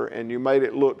water, and you made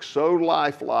it look so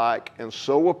lifelike and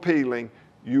so appealing,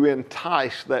 you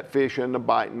entice that fish into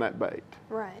biting that bait.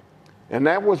 Right. And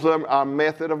that was our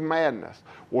method of madness.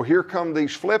 Well, here come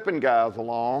these flipping guys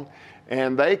along,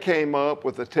 and they came up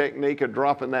with the technique of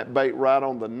dropping that bait right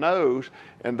on the nose,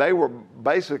 and they were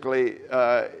basically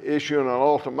issuing an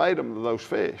ultimatum to those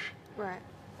fish. Right.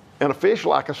 And a fish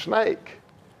like a snake.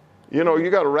 You know, you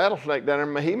got a rattlesnake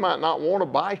down there, he might not want to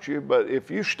bite you, but if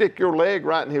you stick your leg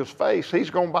right in his face, he's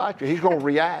going to bite you. He's going to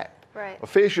react. Right. A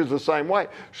fish is the same way.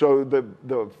 So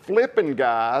the flipping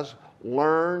guys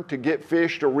learned to get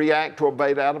fish to react to a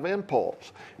bait out of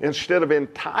impulse. Instead of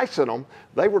enticing them,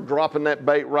 they were dropping that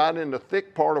bait right in the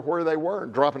thick part of where they were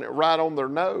and dropping it right on their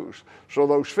nose. So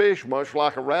those fish, much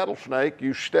like a rattlesnake,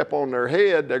 you step on their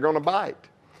head, they're going to bite.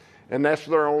 And that's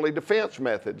their only defense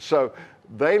method. So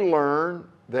they learn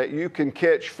that you can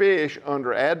catch fish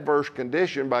under adverse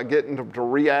condition by getting them to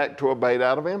react to a bait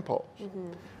out of impulse.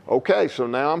 Okay, so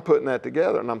now I'm putting that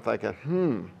together and I'm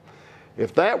thinking,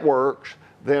 if that works,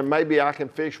 then maybe I can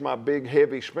fish my big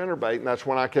heavy spinnerbait, and that's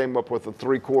when I came up with a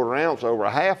 3/4 ounce over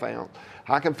a 1/2 ounce.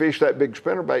 I can fish that big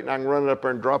spinnerbait and I can run it up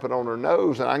there and drop it on their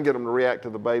nose, and I can get them to react to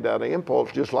the bait out of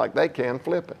impulse just like they can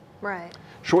flip it. Right.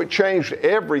 So it changed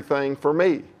everything for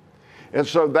me. And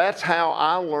so that's how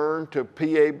I learned to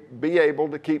be able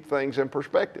to keep things in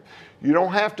perspective. You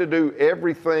don't have to do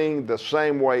everything the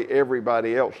same way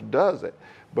everybody else does it,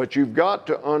 but you've got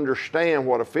to understand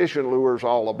what a fishing lure is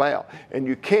all about. And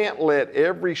you can't let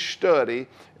every study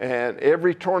and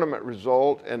every tournament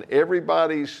result and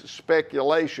everybody's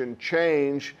speculation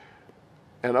change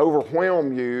and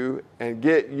overwhelm you and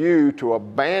get you to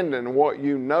abandon what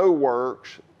you know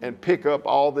works and pick up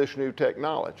all this new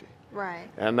technology. Right.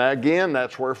 And again,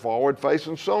 that's where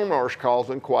forward-facing sonar is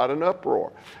causing quite an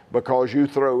uproar, because you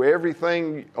throw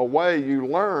everything away you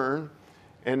learn,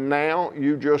 and now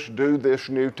you just do this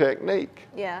new technique.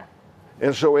 Yeah.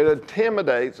 And so it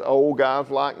intimidates old guys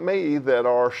like me that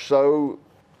are so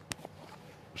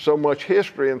much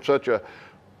history and such a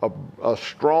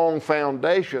strong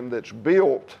foundation that's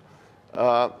built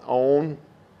on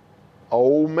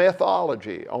old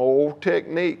methodology, old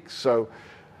techniques. So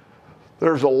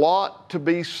there's a lot to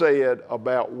be said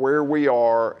about where we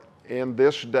are in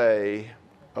this day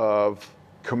of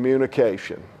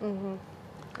communication. Mm-hmm.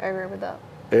 I agree with that.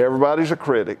 Everybody's a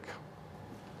critic.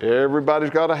 Everybody's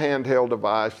got a handheld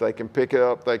device. They can pick it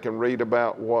up. They can read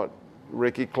about what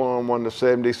Ricky Clum won the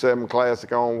 77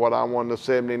 Classic on, what I won the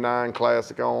 79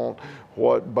 Classic on,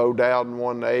 what Bo Dowden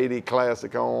won the 80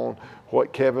 Classic on,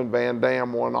 what Kevin Van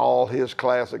Dam won all his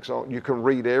classics on. You can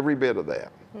read every bit of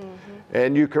that. Mm-hmm.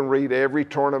 And you can read every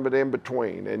tournament in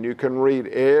between, and you can read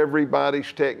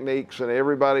everybody's techniques and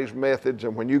everybody's methods,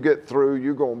 and when you get through,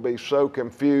 you're going to be so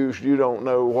confused you don't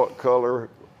know what color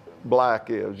black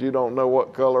is, you don't know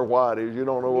what color white is, you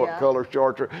don't know what color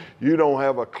charger, you don't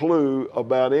have a clue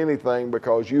about anything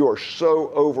because you are so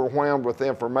overwhelmed with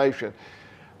information.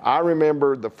 I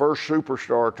remember the first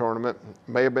Superstar tournament,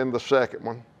 may have been the second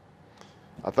one,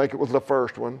 I think it was the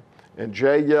first one, and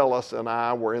Jay Yellis and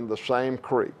I were in the same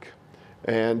creek.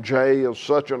 And Jay is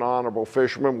such an honorable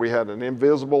fisherman. We had an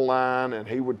invisible line, and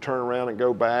he would turn around and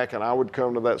go back, and I would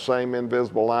come to that same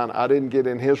invisible line. I didn't get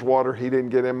in his water, he didn't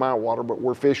get in my water, but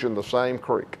we're fishing the same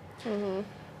creek. Mm-hmm.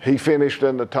 He finished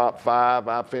in the top 5,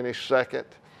 I finished second.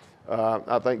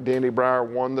 I think Denny Breyer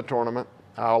won the tournament.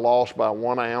 I lost by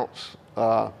 1 ounce.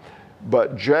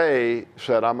 But Jay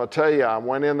said, I'm gonna tell you, I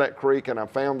went in that creek and I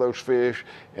found those fish,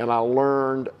 and I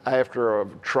learned after a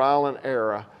trial and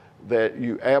error that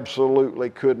you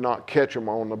absolutely could not catch them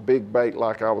on a big bait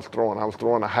like I was throwing. I was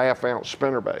throwing a 1/2 ounce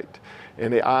spinnerbait.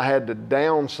 And I had to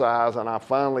downsize, and I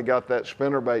finally got that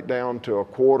spinnerbait down to a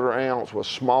 1/4 ounce with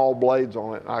small blades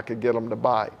on it, and I could get them to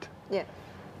bite. Yeah.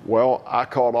 Well, I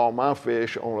caught all my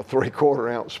fish on a 3/4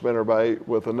 ounce spinnerbait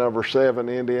with a number 7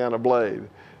 Indiana blade.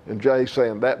 And Jay's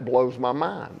saying, that blows my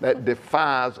mind. That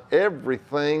defies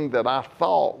everything that I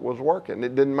thought was working.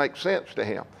 It didn't make sense to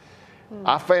him.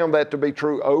 I found that to be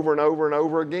true over and over and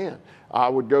over again. I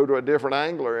would go to a different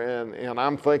angler, and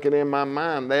I'm thinking in my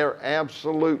mind, they're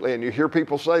absolutely, and you hear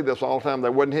people say this all the time, they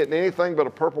wasn't hitting anything but a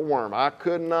purple worm. I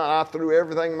could not, I threw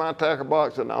everything in my tackle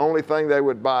box, and the only thing they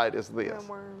would bite is this.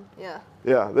 Worm. Yeah.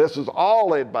 Yeah, this is all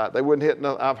they'd bite. They wouldn't hit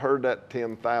nothing. I've heard that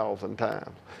 10,000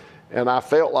 times. And I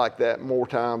felt like that more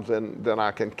times than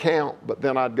I can count, but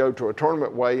then I'd go to a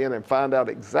tournament weigh-in and find out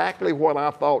exactly what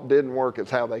I thought didn't work is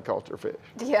how they caught their fish.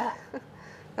 Yeah.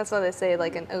 That's why they say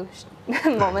like an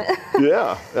ocean moment.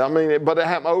 Yeah, I mean, but it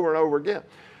happened over and over again.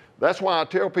 That's why I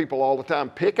tell people all the time,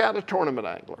 pick out a tournament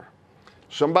angler,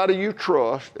 somebody you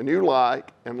trust and you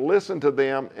like, and listen to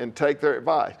them and take their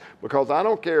advice. Because I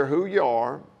don't care who you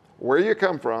are, where you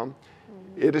come from,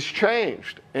 it has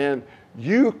changed. And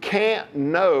you can't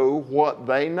know what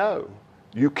they know.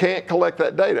 You can't collect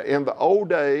that data. In the old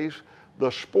days, the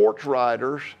sports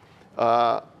writers,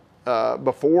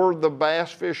 before the bass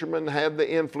fishermen had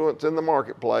the influence in the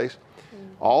marketplace,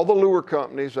 all the lure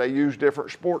companies, they used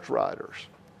different sports writers.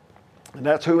 And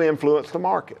that's who influenced the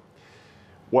market.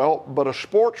 Well, but a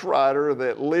sports writer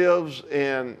that lives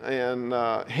in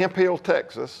Hemp Hill,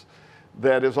 Texas,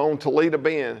 that is on Toledo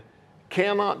Bend,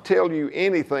 cannot tell you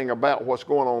anything about what's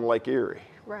going on in Lake Erie.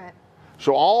 Right.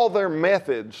 So all their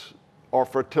methods are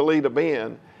for Toledo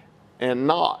Bend and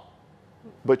not.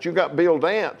 But you got Bill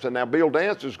Dance, and now Bill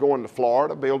Dance is going to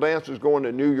Florida, Bill Dance is going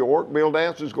to New York, Bill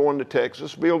Dance is going to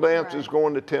Texas, Bill Dance is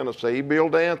going to Tennessee, Bill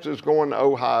Dance is going to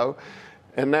Ohio.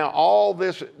 And now all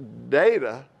this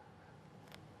data,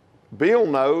 Bill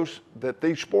knows that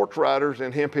these sports writers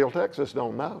in Hemp Hill, Texas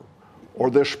don't know. Or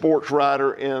this sports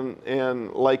writer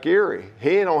in Lake Erie,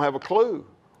 he don't have a clue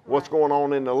what's going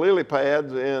on in the lily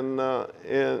pads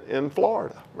in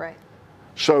Florida. Right.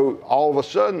 So all of a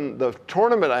sudden, the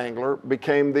tournament angler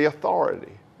became the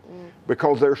authority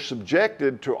because they're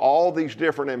subjected to all these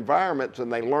different environments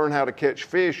and they learn how to catch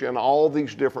fish in all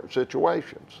these different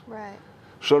situations. Right.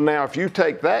 So now if you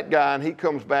take that guy and he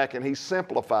comes back and he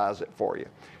simplifies it for you.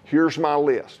 Here's my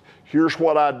list. Here's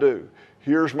what I do.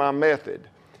 Here's my method.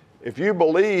 If you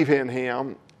believe in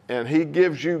him and he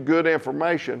gives you good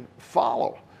information,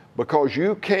 follow. Because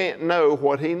you can't know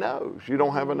what he knows. You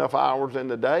don't have enough hours in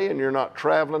the day and you're not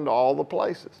traveling to all the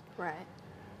places. Right.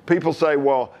 People say,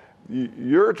 well,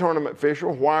 you're a tournament fisher,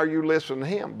 why are you listening to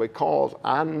him? Because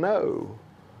I know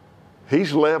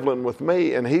he's leveling with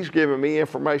me and he's giving me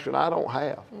information I don't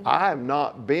have. I have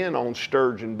not been on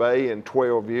Sturgeon Bay in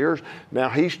 12 years. Now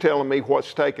he's telling me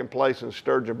what's taking place in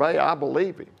Sturgeon Bay. I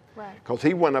believe him. Because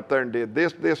he went up there and did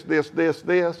this,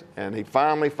 and he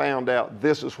finally found out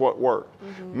this is what worked.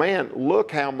 Man,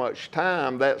 look how much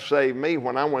time that saved me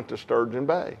when I went to Sturgeon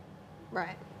Bay.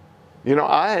 Right. You know,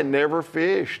 I had never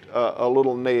fished a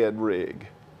little Ned rig.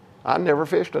 I never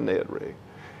fished a Ned rig.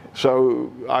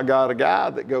 So I got a guy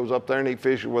that goes up there and he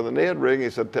fishes with a Ned rig. He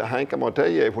said, Hank, I'm going to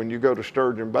tell you, when you go to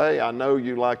Sturgeon Bay, I know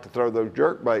you like to throw those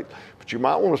jerk baits, but you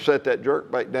might want to set that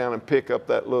jerk bait down and pick up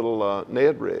that little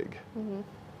Ned rig.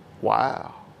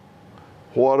 Wow.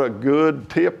 What a good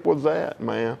tip was that,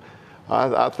 man.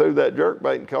 I threw that jerk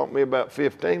bait and caught me about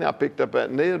 15. I picked up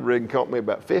that Ned rig and caught me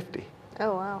about 50.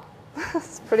 Oh, wow.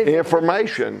 That's pretty big.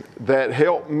 Information that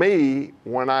helped me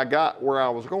when I got where I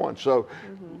was going. So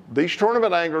these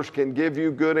tournament anglers can give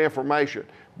you good information,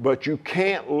 but you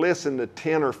can't listen to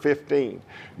 10 or 15.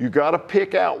 You got to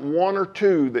pick out one or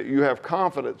two that you have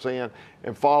confidence in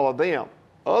and follow them.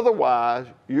 Otherwise,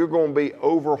 you're going to be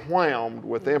overwhelmed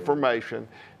with information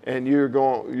and you're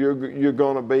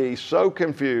going to be so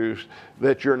confused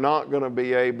that you're not going to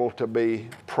be able to be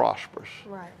prosperous.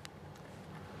 Right.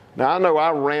 Now, I know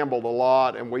I rambled a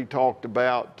lot and we talked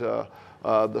about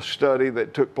the study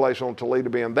that took place on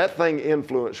Toledo Bend. That thing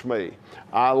influenced me.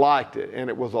 I liked it and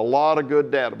it was a lot of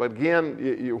good data. But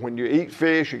again, when you eat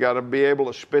fish, you got to be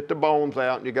able to spit the bones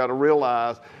out and you got to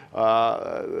realize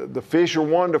the fish are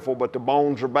wonderful, but the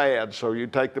bones are bad. So you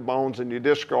take the bones and you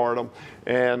discard them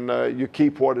and you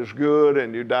keep what is good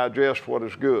and you digest what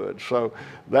is good. So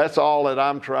that's all that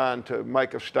I'm trying to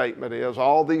make a statement is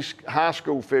all these high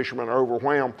school fishermen are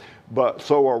overwhelmed, but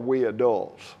so are we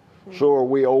adults. So are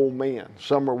we old men.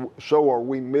 So are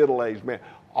we middle-aged men.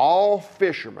 All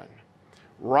fishermen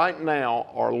right now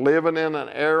are living in an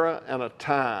era and a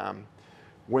time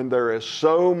when there is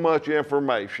so much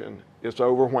information, it's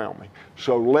overwhelming.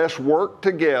 So let's work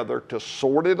together to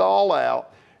sort it all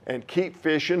out and keep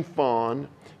fishing fun.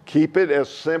 Keep it as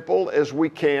simple as we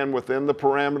can within the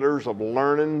parameters of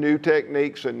learning new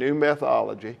techniques and new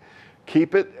methodology.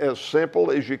 Keep it as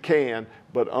simple as you can,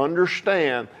 but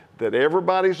understand that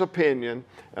everybody's opinion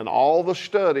and all the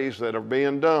studies that are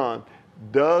being done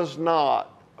does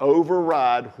not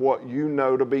override what you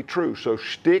know to be true. So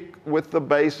stick with the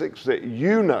basics that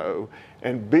you know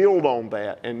and build on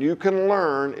that. And you can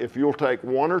learn if you'll take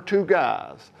one or two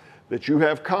guys that you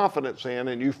have confidence in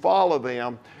and you follow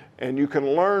them and you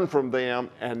can learn from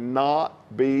them and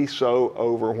not be so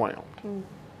overwhelmed.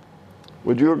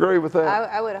 Would you agree with that?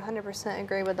 I would 100%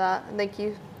 agree with that. Thank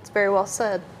you. It's very well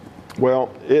said.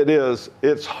 Well, it is.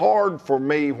 It's hard for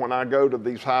me when I go to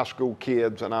these high school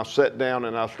kids and I sit down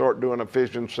and I start doing a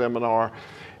fishing seminar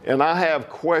and I have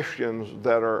questions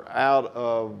that are out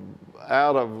of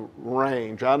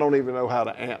range. I don't even know how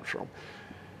to answer them.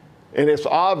 And it's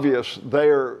obvious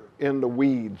they're in the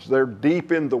weeds. They're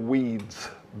deep in the weeds.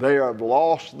 They have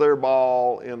lost their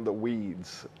ball in the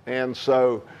weeds. And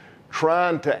so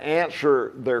trying to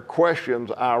answer their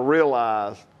questions, I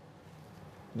realize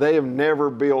they have never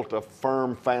built a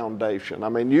firm foundation. I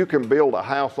mean, you can build a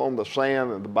house on the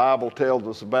sand, and the Bible tells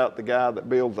us about the guy that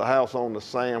builds a house on the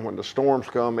sand. When the storms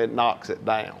come, it knocks it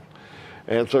down.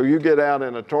 And so you get out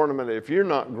in a tournament, if you're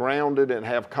not grounded and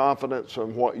have confidence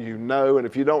in what you know, and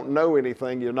if you don't know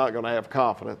anything, you're not going to have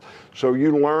confidence. So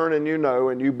you learn and you know,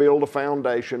 and you build a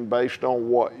foundation based on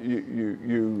what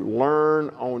you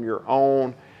learn on your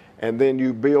own. And then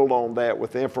you build on that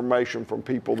with information from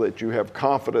people that you have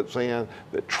confidence in,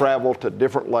 that travel to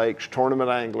different lakes, tournament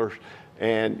anglers,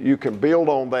 and you can build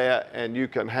on that and you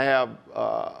can have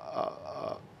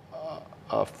a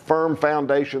firm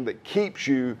foundation that keeps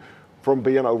you from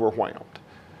being overwhelmed.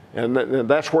 And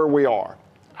that's where we are.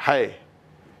 Hey,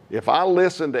 if I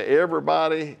listen to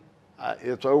everybody,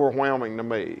 it's overwhelming to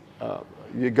me.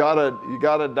 You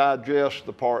gotta digest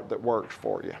the part that works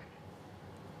for you.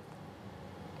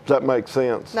 Does that make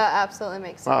sense? That absolutely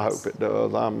makes sense. I hope it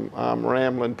does. I'm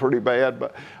rambling pretty bad,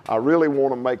 but I really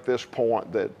want to make this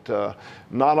point that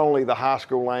not only the high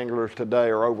school anglers today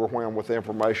are overwhelmed with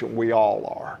information, we all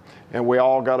are. And we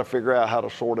all got to figure out how to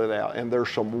sort it out. And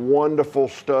there's some wonderful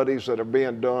studies that are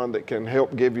being done that can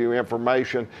help give you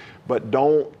information, but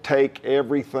don't take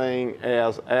everything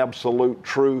as absolute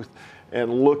truth,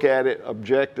 and look at it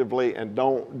objectively, and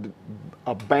don't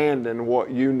abandon what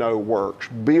you know works.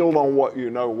 Build on what you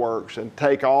know works, and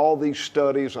take all these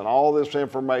studies and all this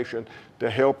information to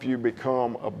help you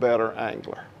become a better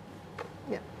angler.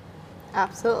 Yeah,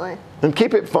 absolutely. And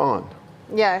keep it fun.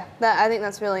 Yeah, I think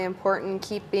that's really important,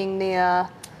 keeping the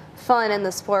fun in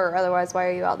the sport. Otherwise, why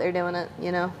are you out there doing it,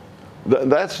 you know?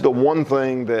 That's the one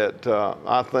thing that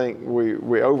I think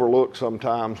we overlook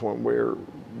sometimes when we're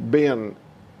being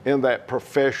in that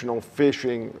professional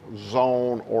fishing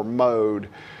zone or mode.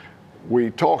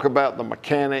 We talk about the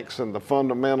mechanics and the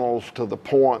fundamentals to the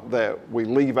point that we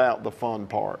leave out the fun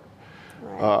part.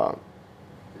 Right.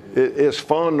 It's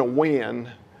fun to win,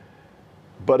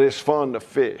 but it's fun to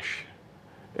fish.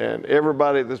 And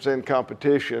everybody that's in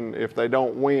competition, if they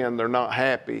don't win, they're not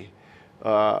happy.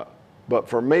 But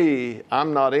for me,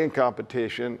 I'm not in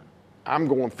competition. I'm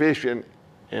going fishing,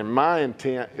 and my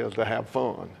intent is to have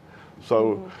fun.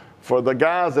 So for the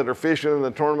guys that are fishing in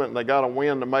the tournament and they got to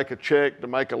win to make a check, to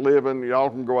make a living, y'all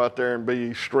can go out there and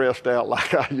be stressed out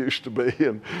like I used to be,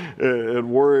 and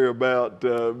worry about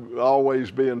always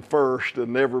being first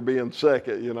and never being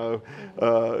second, you know.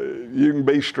 You can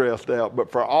be stressed out.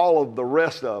 But for all of the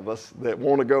rest of us that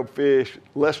want to go fish,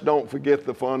 let's don't forget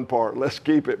the fun part. Let's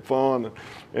keep it fun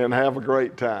and have a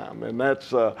great time. And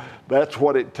that's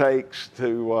what it takes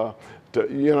to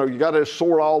you know, you got to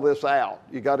sort all this out.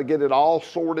 You got to get it all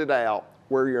sorted out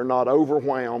where you're not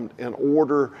overwhelmed, in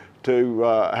order to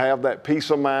have that peace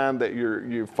of mind that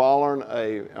you're following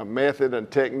a method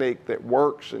and technique that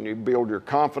works, and you build your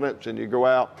confidence, and you go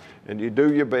out and you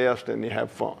do your best and you have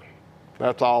fun.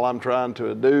 That's all I'm trying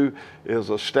to do, is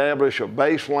establish a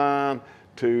baseline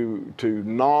to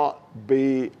not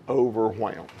be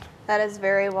overwhelmed. That is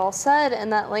very well said,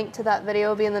 and that link to that video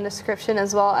will be in the description,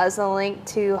 as well as a link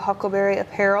to Huckleberry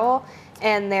Apparel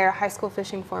and their high school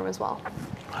fishing forum as well.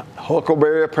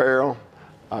 Huckleberry Apparel,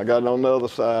 I got it on the other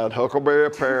side. Huckleberry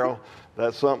Apparel,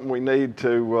 that's something we need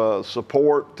to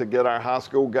support to get our high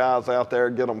school guys out there,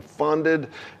 get them funded,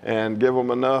 and give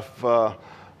them enough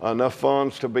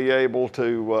funds to be able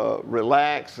to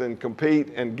relax and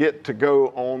compete and get to go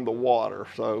on the water.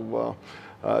 So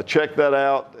check that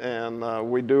out,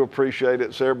 and we do appreciate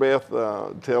it. Sarah Beth,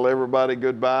 tell everybody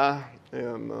goodbye.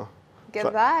 And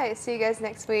goodbye. See you guys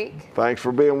next week. Thanks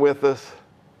for being with us.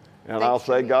 And Thanks I'll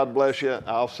say God us. bless you.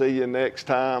 I'll see you next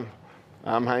time.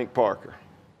 I'm Hank Parker.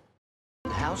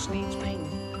 The house needs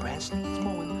painting, grass needs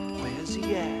mowing. Where's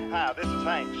he at? Hi, this is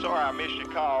Hank. Sorry I missed your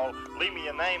call. Leave me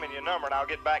your name and your number and I'll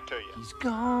get back to you. He's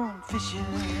gone fishing.